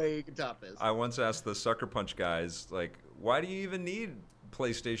 There's no way you can top this. I once asked the Sucker Punch guys, like, why do you even need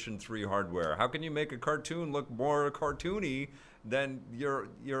PlayStation 3 hardware? How can you make a cartoon look more cartoony than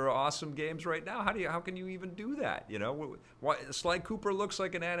your awesome games right now? How can you even do that? You know, why Sly Cooper looks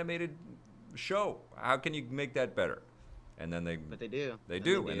like an animated show. How can you make that better? And then But they do. They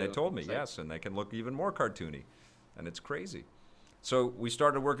do, and they told me yes, and they can look even more cartoony, and it's crazy. So we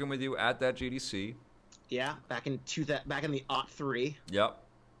started working with you at that GDC. Yeah, back in the '03. Yep.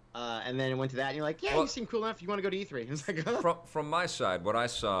 And then went to that, and you're like, yeah, you seem cool enough. You want to go to E3? I was like, oh. From my side, what I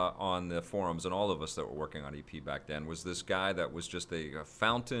saw on the forums, and all of us that were working on EP back then, was this guy that was just a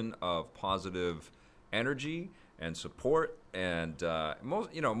fountain of positive energy and support. And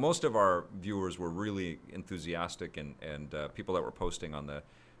most of our viewers were really enthusiastic, and people that were posting on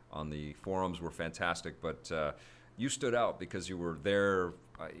the forums were fantastic. But you stood out because you were there,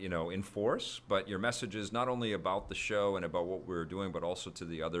 in force, but your messages not only about the show and about what we were doing, but also to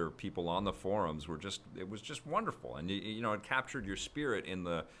the other people on the forums it was just wonderful. And it captured your spirit in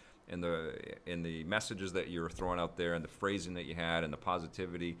the messages that you were throwing out there, and the phrasing that you had, and the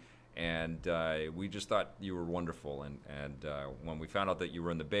positivity. And we just thought you were wonderful. And when we found out that you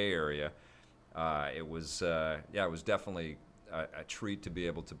were in the Bay Area, it was definitely a treat to be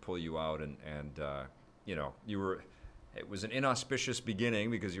able to pull you out. And you were it was an inauspicious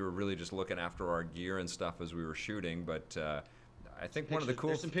beginning because you were really just looking after our gear and stuff as we were shooting, but I think one of the cool...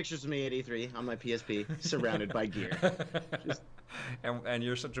 There's some pictures of me at E3 on my PSP, surrounded by gear. And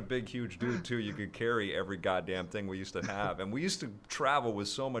you're such a big, huge dude, too. You could carry every goddamn thing we used to have. And we used to travel with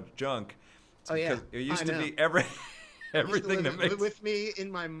so much junk. Oh, yeah. It used to be everything that makes... with me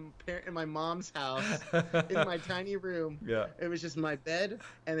in my mom's house, in my tiny room. Yeah. It was just my bed,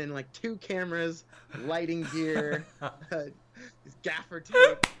 and then like 2 cameras, lighting gear, gaffer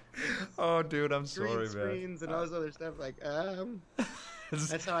tape. Oh, dude, I'm sorry, man. Green screens and all this other stuff. Like,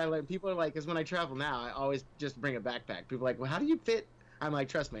 that's how I learn. People are like, because when I travel now, I always just bring a backpack. People are like, well, how do you fit? I'm like,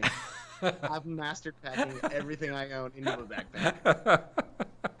 trust me. I've mastered packing everything I own into a backpack.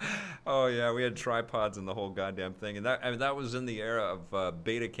 Oh yeah, we had tripods and the whole goddamn thing, and that was in the era of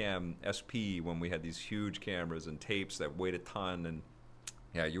Betacam SP when we had these huge cameras and tapes that weighed a ton. And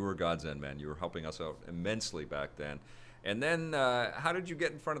yeah, you were a godsend, man. You were helping us out immensely back then. And then, how did you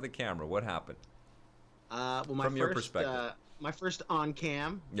get in front of the camera? What happened? Well, from your perspective, my first on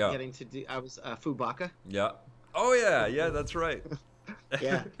cam, getting to do, I was Fuwabaka. Yeah. Oh yeah, that's right.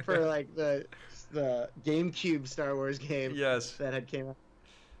 Yeah, for like the GameCube Star Wars game. Yes. That had came out,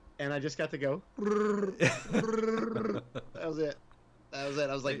 and I just got to go. That was it. I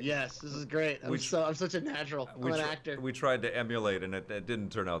was like, yes, this is great. I'm such a natural. I'm an actor. We tried to emulate, and it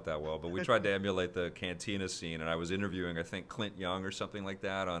didn't turn out that well, but we tried to emulate the Cantina scene, and I was interviewing, I think, Clint Young or something like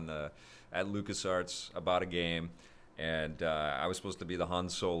that at LucasArts about a game, and I was supposed to be the Han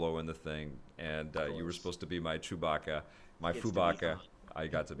Solo in the thing, and you were supposed to be my Chewbacca, my Fuwabaka. I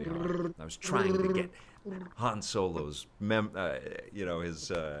got to be Han. I was trying to get Han Solo's,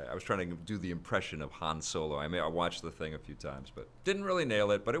 his. I was trying to do the impression of Han Solo. I watched the thing a few times, but didn't really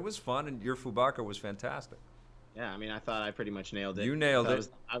nail it. But it was fun, and your Fuwabaka was fantastic. Yeah, I mean, I thought I pretty much nailed it. You nailed it.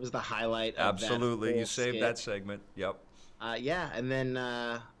 I was the highlight. Of Absolutely, that you saved skit. that segment. Yep. Yeah, and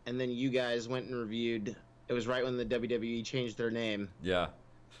then you guys went and reviewed. It was right when the WWE changed their name. Yeah.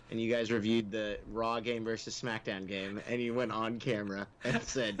 And you guys reviewed the Raw game versus SmackDown game, and you went on camera and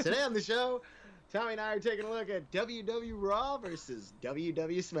said, today on the show, Tommy and I are taking a look at WWE Raw versus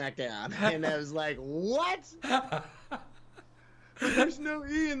WWE SmackDown. And I was like, what? There's no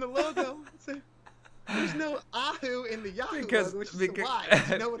E in the logo. There's no Ahu in the Yahoo logo, which is why. Did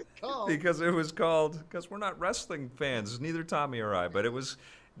you know what it's called? Because we're not wrestling fans, neither Tommy or I, but it was...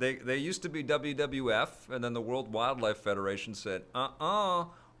 They used to be WWF, and then the World Wildlife Federation said,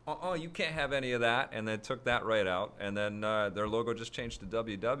 you can't have any of that, and they took that right out, and then their logo just changed to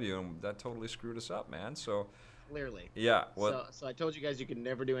WW, and that totally screwed us up, man. So clearly, yeah. So I told you guys you could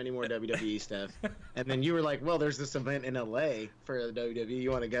never do any more WWE stuff, and then you were like, well, there's this event in LA for the WWE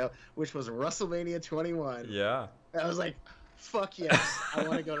you want to go, which was WrestleMania 21. Yeah. I was like, fuck yes, I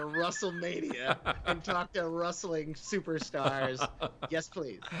want to go to WrestleMania and talk to wrestling superstars. Yes,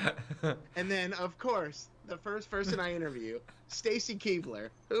 please. And then, of course, the first person I interview, Stacy Keibler,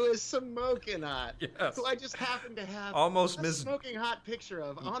 who is smoking hot, yes. who I just happen to have almost a smoking hot picture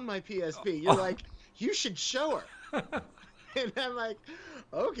of on my PSP. You're like, you should show her. And I'm like,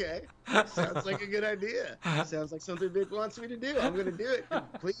 okay, sounds like a good idea. Sounds like something Vic wants me to do. I'm going to do it.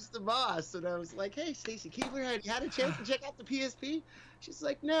 Please the boss. And I was like, hey, Stacy Keibler, had you had a chance to check out the PSP? She's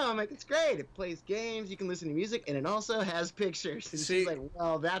like, no. I'm like, it's great. It plays games. You can listen to music. And it also has pictures. And she's like,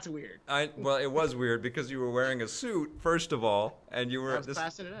 well, that's weird. Well, it was weird because you were wearing a suit, first of all. And you were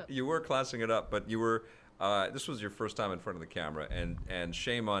classing it up. You were classing it up, but you were... this was your first time in front of the camera, and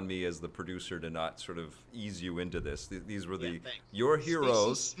shame on me as the producer to not sort of ease you into this. These were your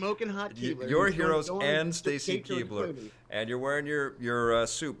heroes, Stacey Smoking Hot Keibler, your heroes, and Stacy Keibler, and you're wearing your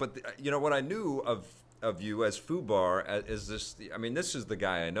suit. But you know what I knew of you as Fubar is this. I mean, this is the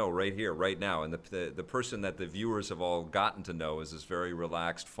guy I know right here, right now, and the person that the viewers have all gotten to know is this very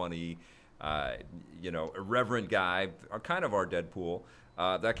relaxed, funny, irreverent guy, kind of our Deadpool.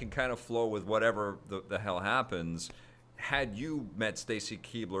 That can kind of flow with whatever the hell happens. Had you met Stacy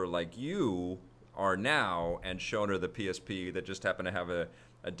Keibler like you are now and shown her the PSP that just happened to have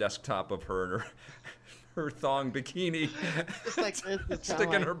a desktop of her and her thong bikini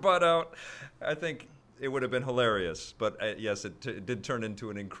sticking her butt out, I think it would have been hilarious. But yes, it did turn into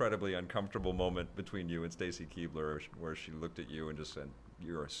an incredibly uncomfortable moment between you and Stacy Keibler where she looked at you and just said,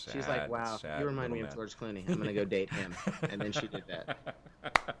 you're a sad, she's like, wow, you remind me of George Clooney. I'm going to go date him. And then she did that.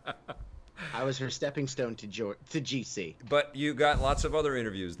 I was her stepping stone to GC. But you got lots of other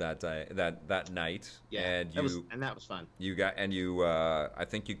interviews that night. Yeah, and that was fun. I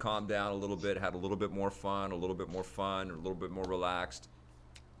think you calmed down a little bit, had a little bit more fun, a little bit more relaxed.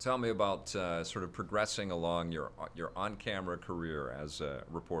 Tell me about sort of progressing along your on-camera career as a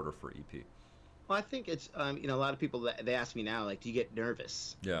reporter for EP. Well, I think it's you know, a lot of people they ask me now, like, do you get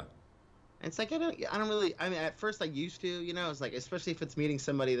nervous? Yeah. And it's like I don't really. I mean, at first I used to, you know. It's like, especially if it's meeting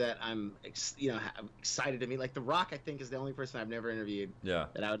somebody that I'm excited to meet. Like The Rock, I think is the only person I've never interviewed. Yeah.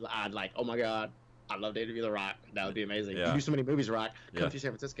 That I'd like. Oh my God, I'd love to interview The Rock. That would be amazing. Yeah. You do so many movies, Rock. Come Yeah. to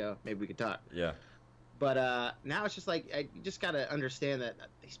San Francisco. Maybe we could talk. Yeah. But now it's just like you just gotta understand that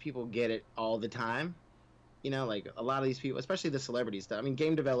these people get it all the time. You know, like a lot of these people, especially the celebrity stuff. I mean,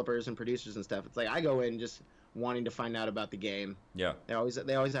 game developers and producers and stuff. It's like I go in just wanting to find out about the game. Yeah. They always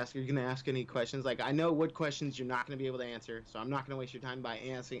ask, are you gonna ask any questions? Like, I know what questions you're not gonna be able to answer, so I'm not gonna waste your time by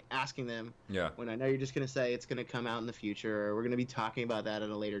asking them. Yeah. When I know you're just gonna say it's gonna come out in the future, or we're gonna be talking about that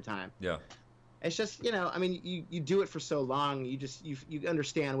at a later time. Yeah. It's just, you know, I mean, you do it for so long, you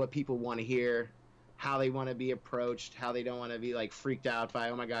understand what people want to hear, how they want to be approached, how they don't want to be like freaked out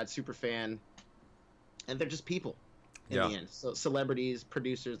by, oh my God, super fan. And they're just people in the end. So celebrities,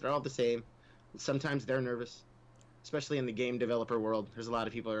 producers, they're all the same. Sometimes they're nervous, especially in the game developer world. There's a lot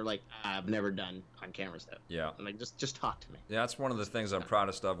of people who are like, I've never done on camera stuff. Yeah. I'm like, just talk to me. Yeah, that's one of the things I'm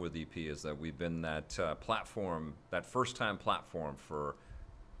proudest of with EP is that we've been that platform, that first-time platform for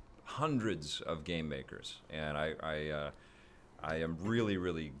hundreds of game makers. And I am really,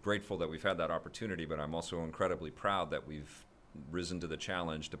 really grateful that we've had that opportunity, but I'm also incredibly proud that we've risen to the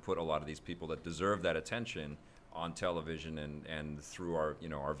challenge to put a lot of these people that deserve that attention on television and through our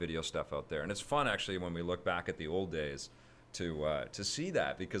our video stuff out there. And it's fun actually when we look back at the old days to see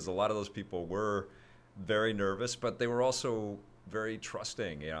that, because a lot of those people were very nervous, but they were also very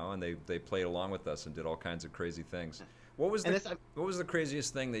trusting, and they played along with us and did all kinds of crazy things. What was the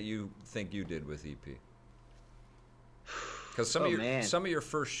craziest thing that you think you did with EP? Because some of your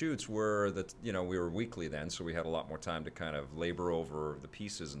first shoots were that we were weekly then, so we had a lot more time to kind of labor over the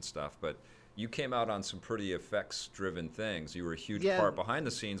pieces and stuff. But you came out on some pretty effects-driven things. You were a huge part behind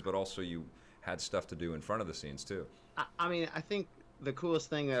the scenes, but also you had stuff to do in front of the scenes too. I mean, I think the coolest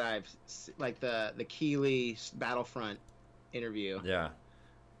thing that I've like the Keighley Battlefront interview. Yeah.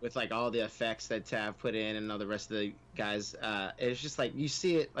 With like all the effects that Tav put in and all the rest of the guys, it's just like you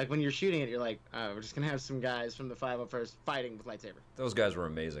see it. Like when you're shooting it, you're like, oh, we're just gonna have some guys from the 501st fighting with lightsaber. Those guys were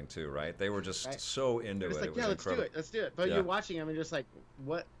amazing too, right? They were just so into it. Like, it was incredible. Let's do it. But you're watching them and just like,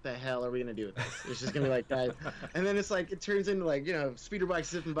 what the hell are we gonna do with this? It's just gonna be like guys, and then it's like it turns into like speeder bikes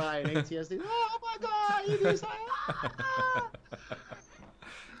zipping by and ATSD. Oh my God! You do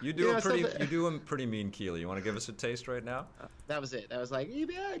You do a pretty mean Keighley. You want to give us a taste right now? That was it. That was like,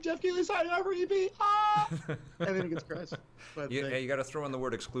 Jeff Keighley signing up for EP. Ah! And then it gets crushed. But you got to throw in the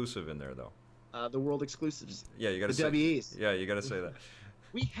word exclusive in there, though. The world exclusives. Yeah, you got to say WEs. Yeah, you got to say that.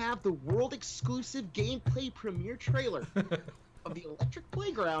 We have the world exclusive gameplay premiere trailer of the Electric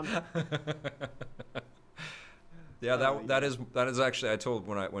Playground. Yeah, that is actually, I told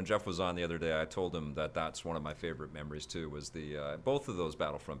when Jeff was on the other day, I told him that's one of my favorite memories too. Was the both of those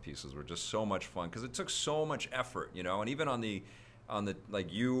Battlefront pieces were just so much fun because it took so much effort, and even on the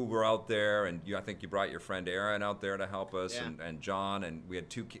like you were out there and I think you brought your friend Aaron out there to help us and John, and we had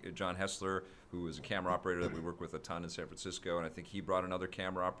John Hessler, who was a camera operator that we work with a ton in San Francisco, and I think he brought another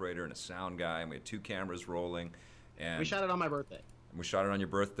camera operator and a sound guy, and we had 2 cameras rolling. And we shot it on my birthday. We shot it on your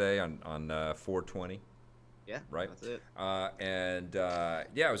birthday on 4/20. Yeah, right. That's it.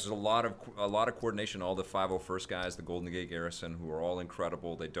 It was a lot of coordination. All the 501st guys, the Golden Gate Garrison, who are all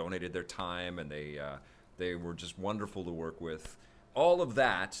incredible. They donated their time, and they were just wonderful to work with. All of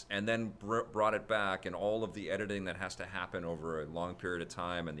that, and then brought it back, and all of the editing that has to happen over a long period of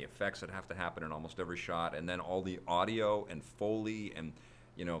time, and the effects that have to happen in almost every shot, and then all the audio and Foley, and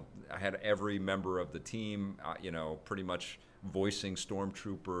I had every member of the team, pretty much voicing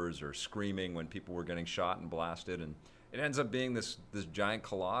stormtroopers or screaming when people were getting shot and blasted, and it ends up being this giant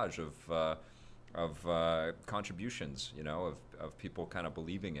collage of contributions, of people kind of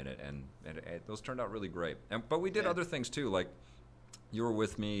believing in it, and those turned out really great. But we did other things too, like you were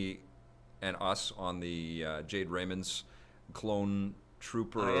with me and us on the Jade Raymond's clone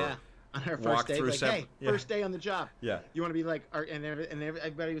trooper. Oh, yeah. On our first day, like, first day on the job. Yeah. You want to be like, and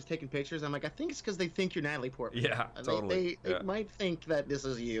everybody was taking pictures. I'm like, I think it's because they think you're Natalie Portman. Yeah, totally. They might think that this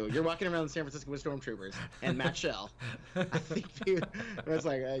is you. You're walking around San Francisco with stormtroopers and Matt Shell. I think it's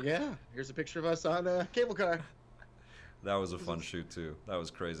like, here's a picture of us on a cable car. That was a fun shoot too. That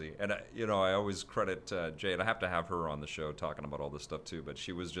was crazy. And I always credit Jade. I have to have her on the show talking about all this stuff too. But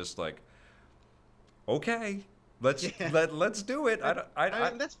she was just like, okay. Let's do it.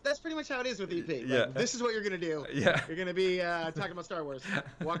 That's pretty much how it is with EP. Like, this is what you're gonna do. Yeah. You're gonna be talking about Star Wars,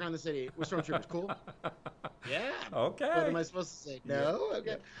 walking around the city with stormtroopers. Cool. Yeah. Okay. What am I supposed to say? No.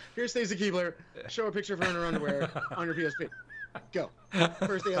 Okay. Here's Stacey Keebler. Show a picture of her in her underwear on your PSP. Go.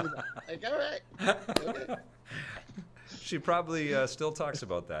 First day on the job. Like, all right. Okay. She probably still talks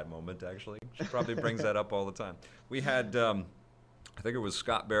about that moment, actually. She probably brings that up all the time. We had, I think it was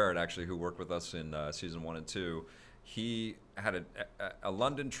Scott Barrett, actually, who worked with us in season 1 and 2. He had a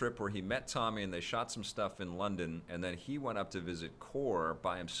London trip where he met Tommy, and they shot some stuff in London, and then he went up to visit Core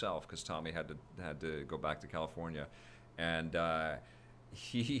by himself because Tommy had to go back to California. And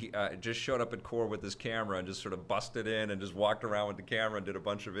he just showed up at Core with his camera and just sort of busted in and just walked around with the camera and did a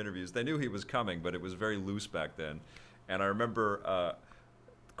bunch of interviews. They knew he was coming, but it was very loose back then. And I remember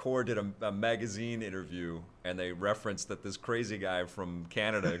Core did a magazine interview, and they referenced that this crazy guy from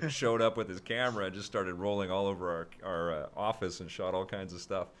Canada showed up with his camera and just started rolling all over our office and shot all kinds of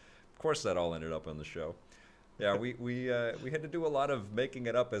stuff. Of course, that all ended up on the show. Yeah, we had to do a lot of making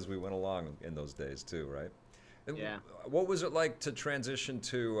it up as we went along in those days too, right? Yeah. What was it like to transition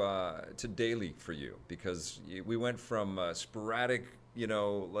to daily for you? Because we went from sporadic,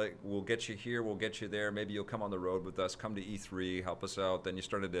 like we'll get you here, we'll get you there. Maybe you'll come on the road with us, come to E3, help us out. Then you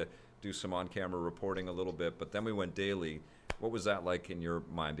started to do some on-camera reporting a little bit, but then we went daily. What was that like in your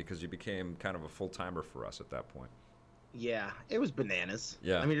mind? Because you became kind of a full-timer for us at that point. Yeah, it was bananas.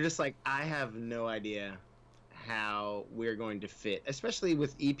 Yeah. I mean, just like, I have no idea how we're going to fit, especially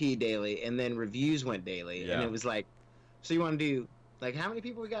with EP daily, and then reviews went daily, and it was like, so you want to do, like, how many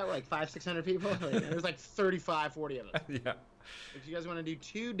people we got? Like 500-600 people? Like, there's like 35, 40 of us. Yeah. If you guys want to do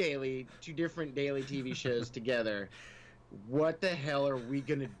two different daily TV shows together, what the hell are we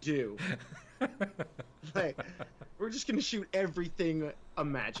gonna do? Like, we're just gonna shoot everything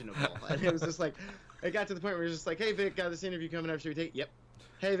imaginable. And it was just like, it got to the point where it was just like, hey Vic, got this interview coming up, should we take? Yep.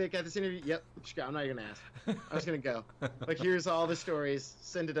 Hey Vic, got this interview? Yep. I'm not even gonna ask. I'm just gonna go. Like, here's all the stories,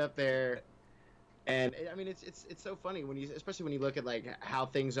 send it up there. And I mean, it's so funny especially when you look at like how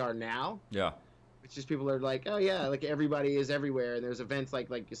things are now. Yeah. It's just people are like, oh yeah, like everybody is everywhere, and there's events like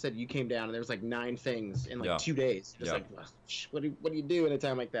you said, you came down and there was like 9 things in like 2 days. It's like, what do you do in a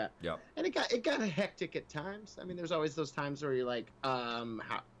time like that? Yeah. And it got hectic at times. I mean, there's always those times where you're like, I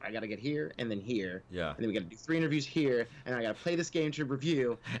gotta get here and then here. Yeah. And then we gotta do 3 interviews here, and I gotta play this game to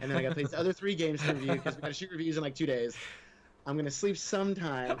review, and then I gotta play these other 3 games to review because we gotta shoot reviews in like 2 days. I'm gonna sleep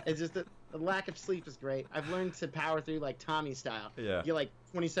sometime. It's just the lack of sleep is great. I've learned to power through like Tommy style. Yeah. You get like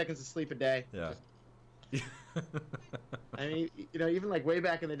 20 seconds of sleep a day. Yeah. I mean, even like way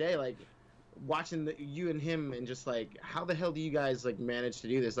back in the day, like watching you and him, and just like, how the hell do you guys like manage to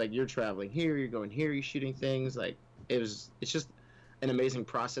do this? Like, you're traveling here, you're going here, you're shooting things. Like, it's just an amazing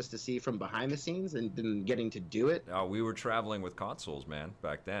process to see from behind the scenes, and then getting to do it. Oh, we were traveling with consoles, man,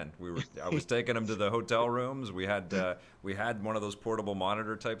 back then. I was taking them to the hotel rooms. We had one of those portable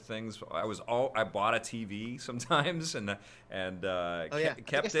monitor type things. I bought a TV sometimes and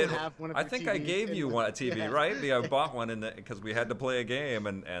kept it. I think I gave you a TV, right? Yeah, I bought one because we had to play a game,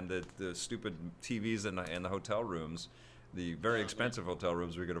 and the stupid TVs in the hotel rooms. The very expensive hotel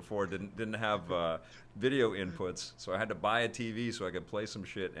rooms we could afford didn't have video inputs, so I had to buy a TV so I could play some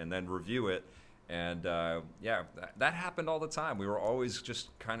shit and then review it. And that happened all the time. We were always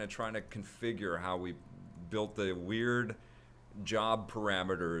just kind of trying to configure how we built the weird job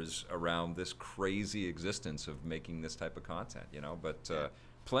parameters around this crazy existence of making this type of content, But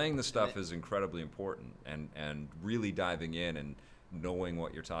playing the stuff is incredibly important, and really diving in and knowing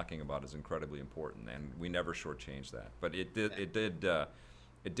what you're talking about is incredibly important, and we never shortchanged that. But it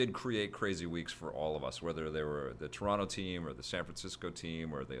did create crazy weeks for all of us, whether they were the Toronto team or the San Francisco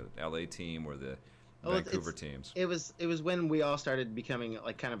team or the LA team or the Vancouver teams. It was when we all started becoming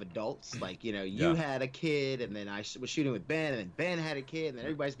like kind of adults. Like, you had a kid, and then I was shooting with Ben, and then Ben had a kid, and then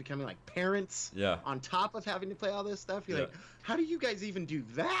everybody's becoming like parents. Yeah. On top of having to play all this stuff, you're like, how do you guys even do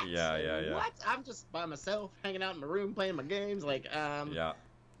that? Yeah. What? I'm just by myself, hanging out in my room, playing my games. Like,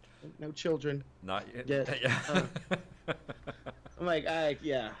 no children. Not yet. Yeah. I'm like,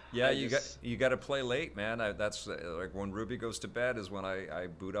 Yeah, you got to play late, man. That's like when Ruby goes to bed is when I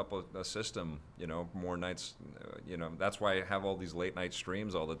boot up a system. More nights. That's why I have all these late night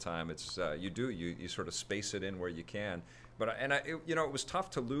streams all the time. It's you sort of space it in where you can. But it was tough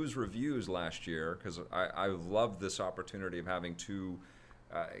to lose reviews last year because I loved this opportunity of having 2,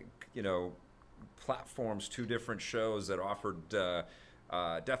 platforms, 2 different shows that offered.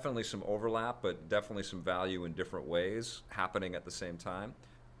 Definitely some overlap, but definitely some value in different ways happening at the same time.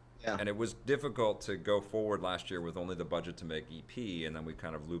 Yeah. And it was difficult to go forward last year with only the budget to make EP, and then we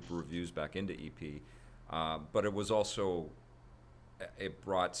kind of looped reviews back into EP. But it was also, it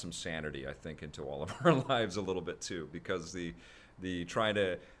brought some sanity, I think, into all of our lives a little bit too, because the trying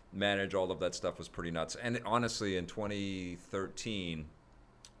to manage all of that stuff was pretty nuts. And honestly, in 2013,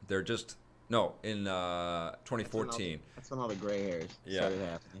 there just No, in 2014. That's when all the gray hairs started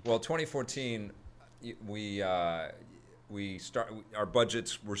happening. Well, 2014, our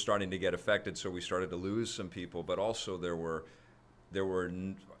budgets were starting to get affected, so we started to lose some people. But also there were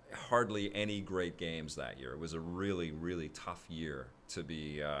hardly any great games that year. It was a really, really tough year to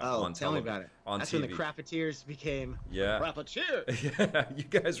be on television. Tell me about it. That's when the Crappeteers became Crappeteers. Yeah, you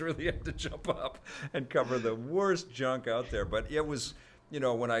guys really had to jump up and cover the worst junk out there. But it was,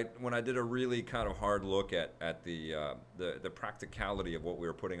 when I did a really kind of hard look at the practicality of what we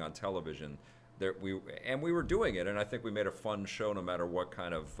were putting on television, we were doing it, and I think we made a fun show no matter what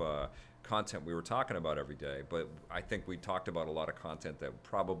kind of content we were talking about every day. But I think we talked about a lot of content that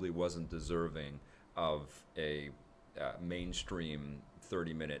probably wasn't deserving of a mainstream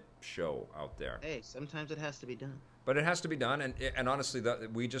 30-minute show out there. Hey, sometimes it has to be done. But it has to be done, and honestly,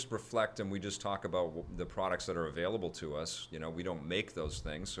 we just reflect and we just talk about the products that are available to us. We don't make those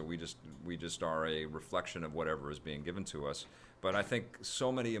things, so we just are a reflection of whatever is being given to us. But I think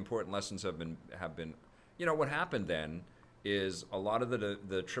so many important lessons have been. What happened then is a lot of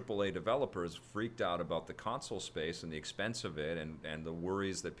the AAA developers freaked out about the console space and the expense of it, and the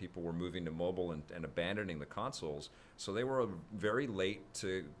worries that people were moving to mobile and abandoning the consoles. So they were very late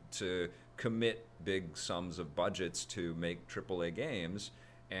to commit big sums of budgets to make AAA games,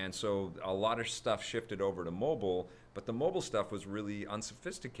 and so a lot of stuff shifted over to mobile. But the mobile stuff was really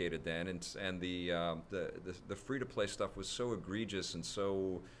unsophisticated then, and the free-to-play stuff was so egregious and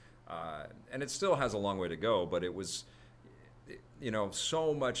so, and it still has a long way to go. But it was,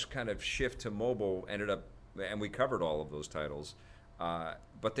 so much kind of shift to mobile ended up, and we covered all of those titles,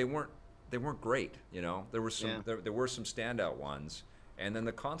 but they weren't great. There were some there were some standout ones. And then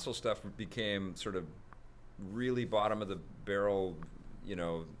the console stuff became sort of really bottom of the barrel,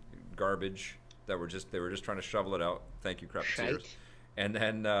 garbage that they were just trying to shovel it out. Thank you, Crappeteers. Right. And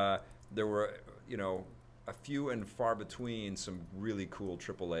then there were, a few and far between some really cool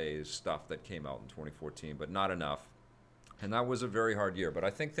AAA stuff that came out in 2014, but not enough. And that was a very hard year. But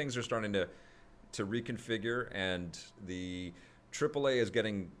I think things are starting to reconfigure, and the AAA is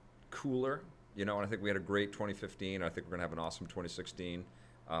getting cooler. And I think we had a great 2015. I think we're going to have an awesome 2016.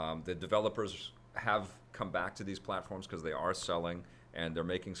 The developers have come back to these platforms because they are selling, and they're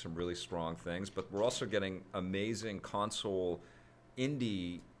making some really strong things. But we're also getting amazing console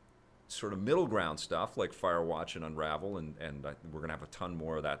indie sort of middle ground stuff like Firewatch and Unravel, and we're going to have a ton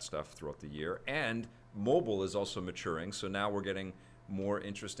more of that stuff throughout the year. And mobile is also maturing, so now we're getting more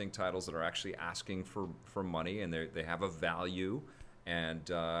interesting titles that are actually asking for money, and they have a value. And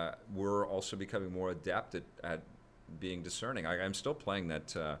we're also becoming more adept at being discerning. I'm still playing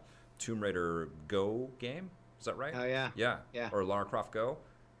that Tomb Raider Go game. Is that right? Oh, yeah. Yeah. Or Lara Croft Go.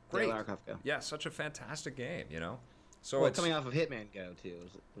 Great. Yeah, Lara Croft Go. Yeah, such a fantastic game, So well, coming off of Hitman Go, too,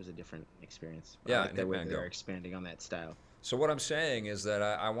 was a different experience. Yeah, like Hitman Go. They're expanding on that style. So what I'm saying is that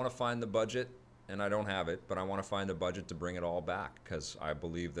I want to find the budget, and I don't have it, but I want to find the budget to bring it all back, because I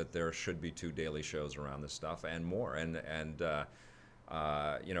believe that there should be 2 daily shows around this stuff and more.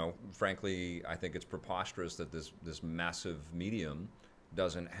 Frankly, I think it's preposterous that this massive medium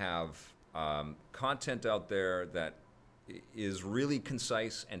doesn't have content out there that is really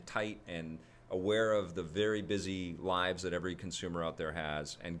concise and tight and aware of the very busy lives that every consumer out there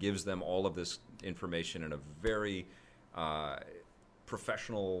has, and gives them all of this information in a very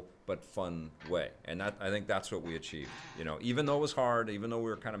professional but fun way. And I think that's what we achieved. Even though it was hard, even though we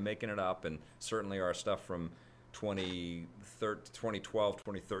were kind of making it up, and certainly our stuff from 2012,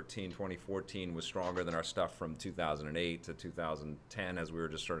 2013, 2014 was stronger than our stuff from 2008 to 2010 as we were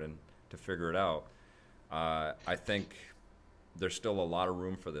just starting to figure it out. I think there's still a lot of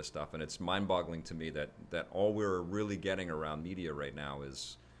room for this stuff, and it's mind-boggling to me that all we're really getting around media right now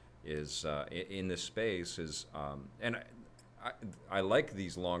is in this space is, and I like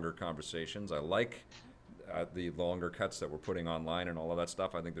these longer conversations. I like the longer cuts that we're putting online and all of that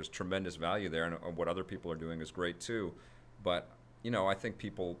stuff. I think there's tremendous value there, and what other people are doing is great too. But I think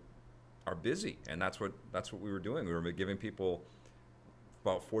people are busy, and that's what we were doing. We were giving people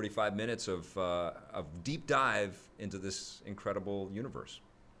about 45 minutes of deep dive into this incredible universe.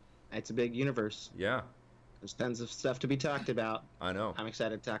 It's a big universe. Yeah. There's tons of stuff to be talked about. I know. I'm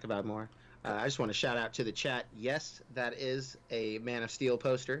excited to talk about more. I just want to shout out to the chat. Yes, that is a Man of Steel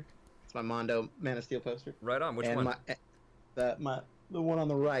poster. It's my Mondo Man of Steel poster. Right on. Which one? The one on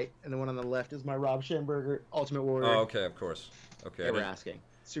the right and the one on the left is my Rob Schamberger Ultimate Warrior. Oh, okay, of course. Okay. They were asking.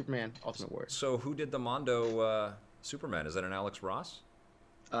 Superman Ultimate Warrior. So who did the Mondo Superman? Is that an Alex Ross?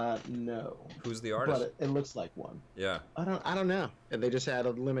 No. Who's the artist? But it looks like one. Yeah. I don't know. And they just had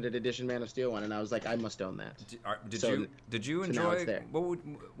a limited edition Man of Steel one, and I was like, I must own that. Did you enjoy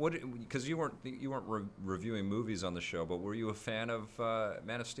because you weren't reviewing movies on the show, but were you a fan of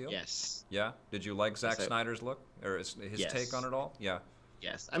Man of Steel? Yes. Yeah. Did you like Zack Snyder's look or his take on it all? Yeah.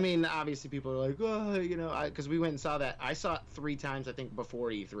 Yes. I mean, obviously people are like, oh, you know, because we went and saw that. I saw it 3 times, I think, before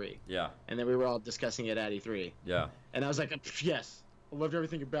E3. Yeah. And then we were all discussing it at E3. Yeah. And I was like, yes. I loved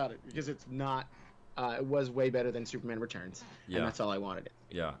everything about it because it's not. It was way better than Superman Returns, and that's all I wanted it.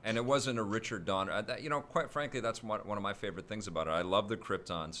 Yeah, and it wasn't a Richard Donner. You know, quite frankly, that's one of my favorite things about it. I love the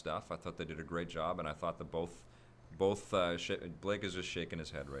Krypton stuff. I thought they did a great job, and I thought that both Blake is just shaking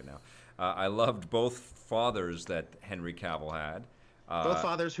his head right now. I loved both fathers that Henry Cavill had. Both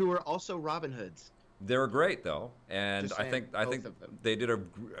fathers who were also Robin Hoods. They were great though, and I think they did a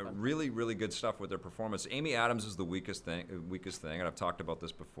really good stuff with their performance. Amy Adams is the weakest thing, and I've talked about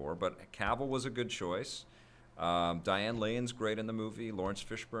this before. But Cavill was a good choice. Diane Lane's great in the movie. Lawrence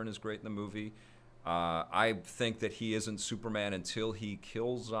Fishburne is great in the movie. I think that he isn't Superman until he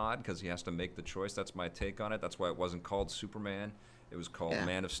kills Zod because he has to make the choice. That's my take on it. That's why it wasn't called Superman. It was called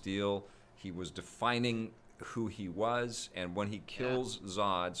Man of Steel. He was defining who he was, and when he kills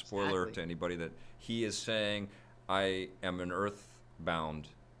Zod, spoiler to anybody, that he is saying, I am an earthbound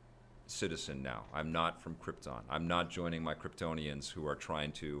citizen now. I'm not from Krypton. I'm not joining my Kryptonians who are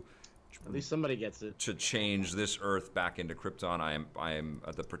trying to at least somebody gets it, to change this earth back into Krypton. I am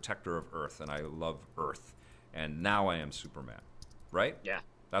the protector of Earth, and I love Earth, and now I am Superman, right? Yeah,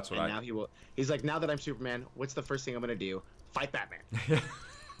 that's what. And now he will. He's like, now that I'm Superman, what's the first thing I'm gonna do? Fight Batman.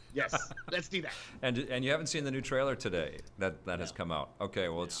 Yes, let's do that. And you haven't seen the new trailer today that has come out. Okay,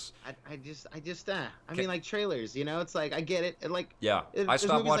 well it's. I mean, like trailers, you know, it's like I get it. And like I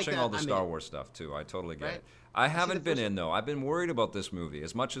stopped watching all the Star Wars stuff too. I totally get it. I haven't been in though. I've been worried about this movie.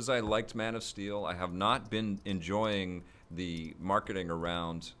 As much as I liked Man of Steel, I have not been enjoying the marketing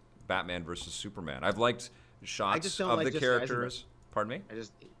around Batman versus Superman. I've liked shots of the characters. Pardon me?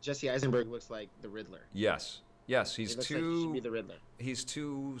 Jesse Eisenberg looks like the Riddler. Yes, he's too. Like he should be the Riddler. He's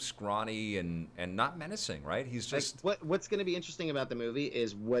too scrawny and not menacing, right? He's just. Like, what's going to be interesting about the movie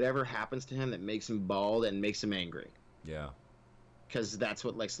is whatever happens to him that makes him bald and makes him angry. Yeah. Because that's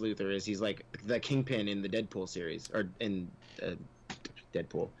what Lex Luthor is. He's like the Kingpin in the Deadpool series, or in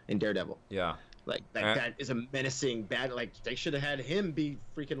Daredevil. Yeah. Like that is a menacing bad. Like they should have had him be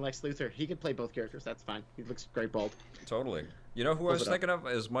freaking Lex Luthor. He could play both characters. That's fine. He looks great bald. Totally. You know who I was thinking of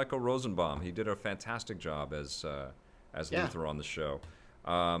is Michael Rosenbaum. He did a fantastic job as Luthor on the show.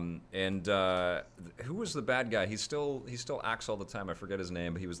 Who was the bad guy? He still acts all the time. I forget his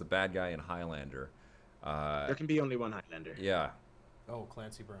name, but he was the bad guy in Highlander. There can be only one Highlander. Yeah. Oh,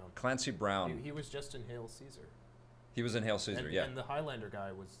 Clancy Brown. Clancy Brown. He was just in Hail Caesar. He was in Hail Caesar, yeah. And the Highlander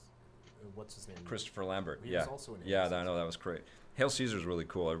guy was, what's his name? Christopher Lambert. He was also in Hail Caesar. I know, that was great. Hail Caesar's really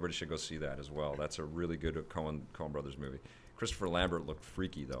cool. Everybody should go see that as well. That's a really good Coen Brothers movie. Christopher Lambert looked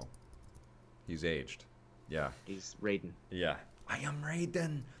freaky though. He's aged. Yeah. He's Raiden. Yeah. I am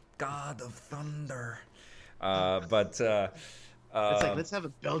Raiden, God of Thunder. It's like, let's have a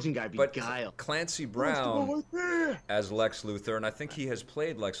Belgian guy be Guile. Clancy Brown as Lex Luthor, and I think he has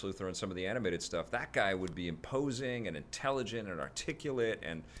played Lex Luthor in some of the animated stuff. That guy would be imposing and intelligent and articulate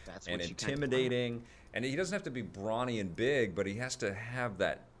and intimidating. And he doesn't have to be brawny and big, but he has to have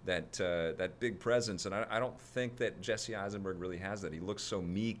that big presence. And I don't think that Jesse Eisenberg really has that. He looks so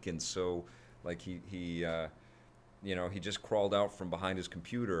meek and so like he just crawled out from behind his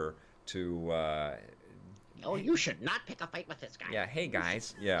computer to. Oh, you should not pick a fight with this guy. Yeah, hey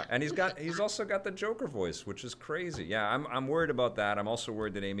guys. Yeah, and he's also got the Joker voice, which is crazy. Yeah, I'm worried about that. I'm also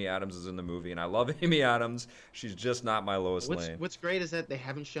worried that Amy Adams is in the movie, and I love Amy Adams. She's just not my Lois Lane. What's great is that they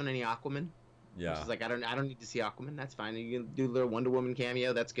haven't shown any Aquaman. Yeah. She's like, I don't need to see Aquaman. That's fine. You can do a little Wonder Woman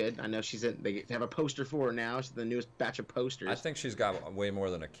cameo. That's good. I know she's in. They have a poster for her now. She's the newest batch of posters. I think she's got way more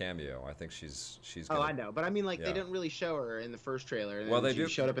than a cameo. I think she's. I know, but I mean, like they didn't really show her in the first trailer. And well, they do.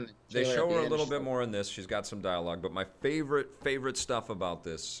 Showed up in the they show her a little bit more in this. She's got some dialogue. But my favorite stuff about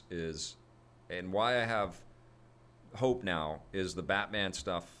this is, and why I have hope now is the Batman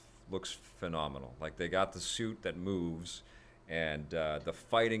stuff looks phenomenal. Like they got the suit that moves. And the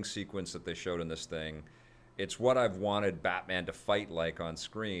fighting sequence that they showed in this thing, it's what I've wanted Batman to fight like on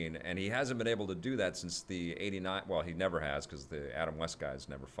screen. And he hasn't been able to do that since the 89. Well, he never has because the Adam West guys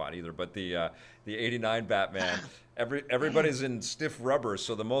never fought either. But the 89 Batman, everybody's in stiff rubber.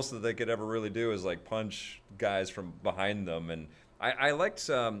 So the most that they could ever really do is like punch guys from behind them. And I liked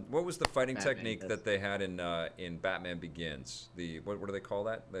what was the fighting technique that they had in Batman Begins? What do they call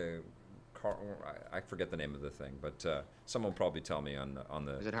that? The I forget the name of the thing, but someone will probably tell me on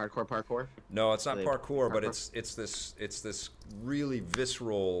the. Is it hardcore parkour? No, it's not parkour, but it's this really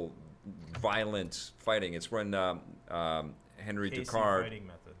visceral, violent fighting. It's when Henry KC Ducard. Fighting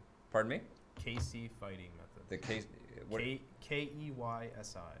method. Pardon me? KC fighting method. The K.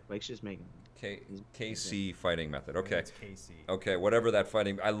 K-E-Y-S-I. Blake's just making. KC fighting method. Okay. It's KC. Okay, whatever that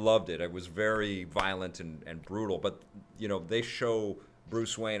fighting, I loved it. It was very violent and brutal. But they show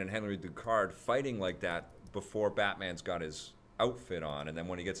Bruce Wayne and Henry Ducard fighting like that before Batman's got his outfit on, and then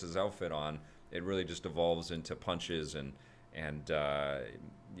when he gets his outfit on, it really just evolves into punches and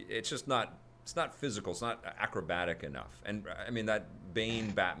it's just not. It's not physical. It's not acrobatic enough. And I mean, that Bane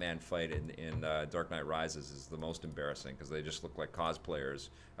Batman fight in Dark Knight Rises is the most embarrassing because they just look like cosplayers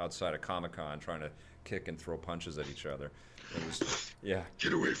outside of Comic-Con trying to kick and throw punches at each other. It was, yeah.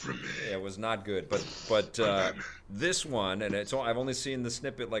 Get away from me. Yeah, it was not good. But this one, and I've only seen the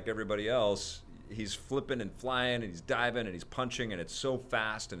snippet like everybody else. He's flipping and flying, and he's diving, and he's punching, and it's so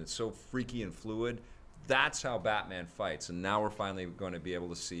fast, and it's so freaky and fluid. That's how Batman fights. And now we're finally going to be able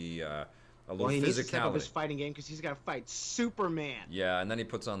to see. He needs to step up his fighting game because he's got to fight Superman. Yeah, and then he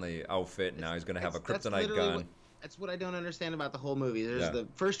puts on the outfit, and now he's going to have a kryptonite gun. That's what I don't understand about the whole movie. There's the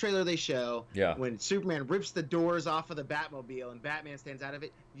first trailer they show when Superman rips the doors off of the Batmobile and Batman stands out of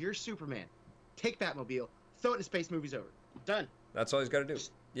it. You're Superman. Take Batmobile, throw it in space, movie's over. Done. That's all he's got to do.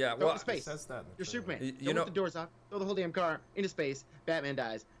 Yeah, throw it in space. You're Superman. Throw the doors off, throw the whole damn car into space, Batman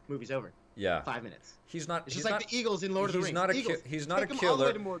dies, movie's over. Yeah. 5 minutes. He's not. It's just like the Eagles in Lord of the Rings. He's not a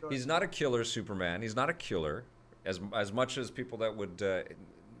killer. He's not a killer, Superman. He's not a killer. As much as people that would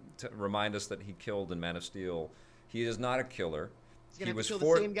remind us that he killed in Man of Steel, he is not a killer. He was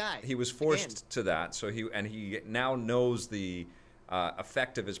the same guy. He was forced to that. So he now knows the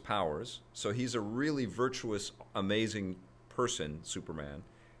effect of his powers. So he's a really virtuous, amazing person, Superman.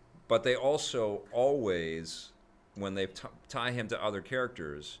 But they also always, when they tie him to other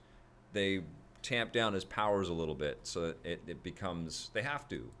characters, they tamp down his powers a little bit, so it becomes, they have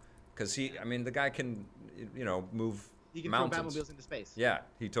to, because the guy can, move he can mountains. Throw Batmobiles into space. Yeah,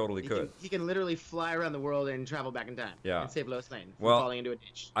 he totally could. He can literally fly around the world and travel back in time. Yeah. And save Lois Lane from falling into a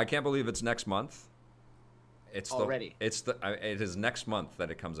ditch. I can't believe it's next month. It's already. It is next month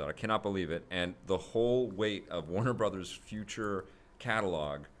that it comes out. I cannot believe it, and the whole weight of Warner Brothers' future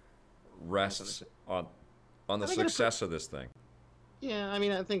catalog rests on the success of this thing. Yeah,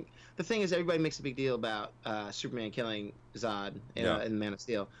 I think the thing is everybody makes a big deal about Superman killing Zod in Man of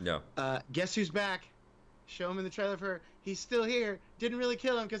Steel. Yeah. Guess who's back? Show him in the trailer for he's still here. Didn't really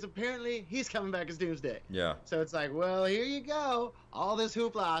kill him because apparently he's coming back as Doomsday. Yeah. So it's like, well, here you go. All this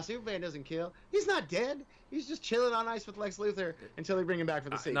hoopla. Superman doesn't kill. He's not dead. He's just chilling on ice with Lex Luthor until they bring him back for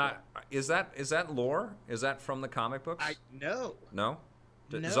the sequel. Is that lore? Is that from the comic books? No. No?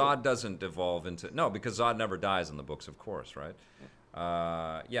 No. Zod doesn't evolve into because Zod never dies in the books, of course, right?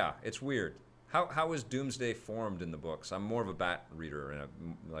 Yeah, it's weird. How is Doomsday formed in the books? I'm more of a Bat reader, and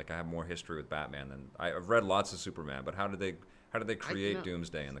I have more history with Batman than I've read lots of Superman. But how did they create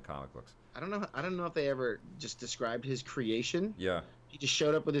Doomsday in the comic books? I don't know. I don't know if they ever just described his creation. Yeah. He just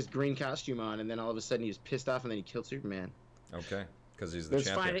showed up with his green costume on, and then all of a sudden he was pissed off, and then he killed Superman. Okay. Because he's the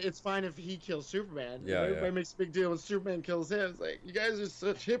champion. It's fine if he kills Superman. Yeah, everybody makes a big deal when Superman kills him. It's like, you guys are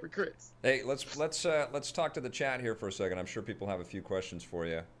such hypocrites. Hey, let's talk to the chat here for a second. I'm sure people have a few questions for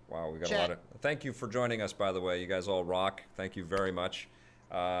you. Wow, we got a lot of. Thank you for joining us, by the way. You guys all rock. Thank you very much.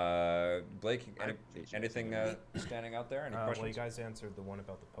 Blake, anything standing out there? Any questions? Well, you guys answered the one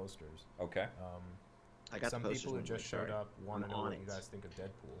about the posters. Okay. Some people who just showed up want to know what you guys think of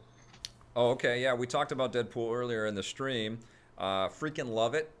Deadpool. Oh, okay. Yeah, we talked about Deadpool earlier in the stream. Freaking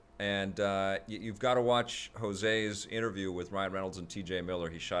love it. And you've got to watch Jose's interview with Ryan Reynolds and TJ Miller.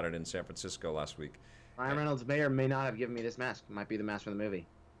 He shot it in San Francisco last week. Ryan Reynolds may or may not have given me this mask. It might be the mask from the movie.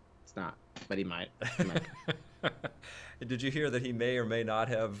 It's not, but he might. Did you hear that he may or may not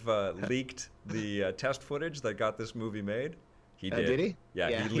have leaked the test footage that got this movie made? He did. Did he?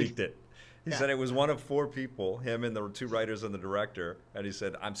 Yeah, he leaked it. He said it was one of 4 people, him and the 2 writers and the director, and he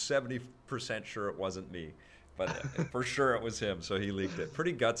said, I'm 70% sure it wasn't me. But for sure it was him, so he leaked it.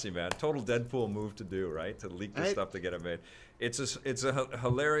 Pretty gutsy, man. Total Deadpool move to do, right? To leak this stuff to get it made. It's a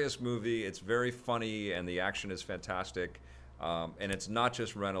hilarious movie. It's very funny, and the action is fantastic. And it's not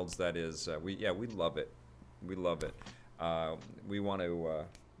just Reynolds that is. We love it. We love it. We want to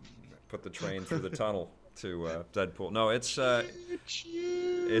put the train through the tunnel to Deadpool. No, it's a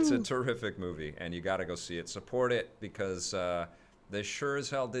terrific movie, and you got to go see it. Support it because they sure as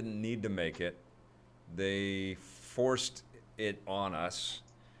hell didn't need to make it. They forced it on us,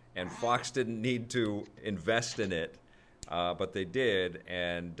 and Fox didn't need to invest in it. but they did,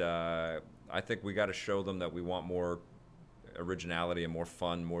 and I think we got to show them that we want more originality and more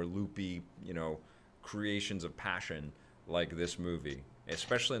fun, more loopy, you know, creations of passion like this movie,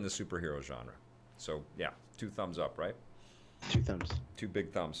 especially in the superhero genre. So yeah, 2 thumbs up, right? 2 thumbs. 2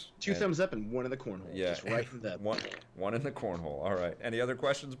 big thumbs. 2 thumbs up and 1 in the cornhole. Yeah, just right in the one in the cornhole. All right. Any other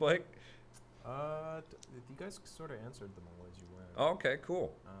questions, Blake? You guys sort of answered them all as you went. Okay,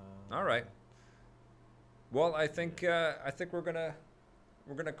 cool. All right. Well, I think we're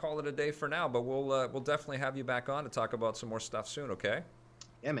gonna call it a day for now, but we'll definitely have you back on to talk about some more stuff soon. Okay?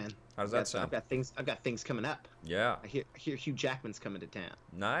 Yeah, man. How does that sound? I've got things coming up. Yeah. I hear Hugh Jackman's coming to town.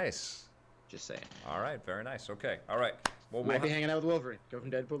 Nice. Just saying. All right. Very nice. Okay. All right. Well, might be hanging out with Wolverine. Go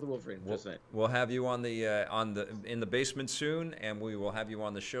from Deadpool to Wolverine. Just saying. We'll have you on in the basement soon, and we will have you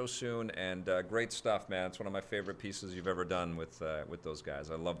on the show soon. And great stuff, man. It's one of my favorite pieces you've ever done with those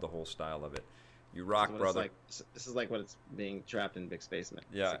guys. I love the whole style of it. You rock, brother. This is like what it's being trapped in Big Spaceman.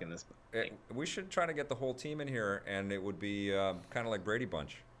 Yeah. Like in this we should try to get the whole team in here, and it would be kind of like Brady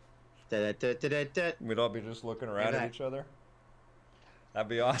Bunch. We'd all be just looking around at each other. That'd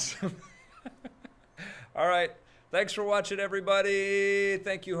be awesome. All right. Thanks for watching, everybody.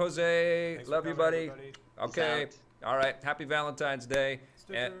 Thank you, Jose. Thanks Love you, buddy. Everybody. Okay. All right. Happy Valentine's Day.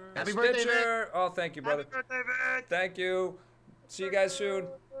 Stitcher. Happy birthday, Stitcher. Oh, thank you, brother. Happy birthday, Vic. Thank you. See you guys soon.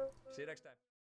 See you next time.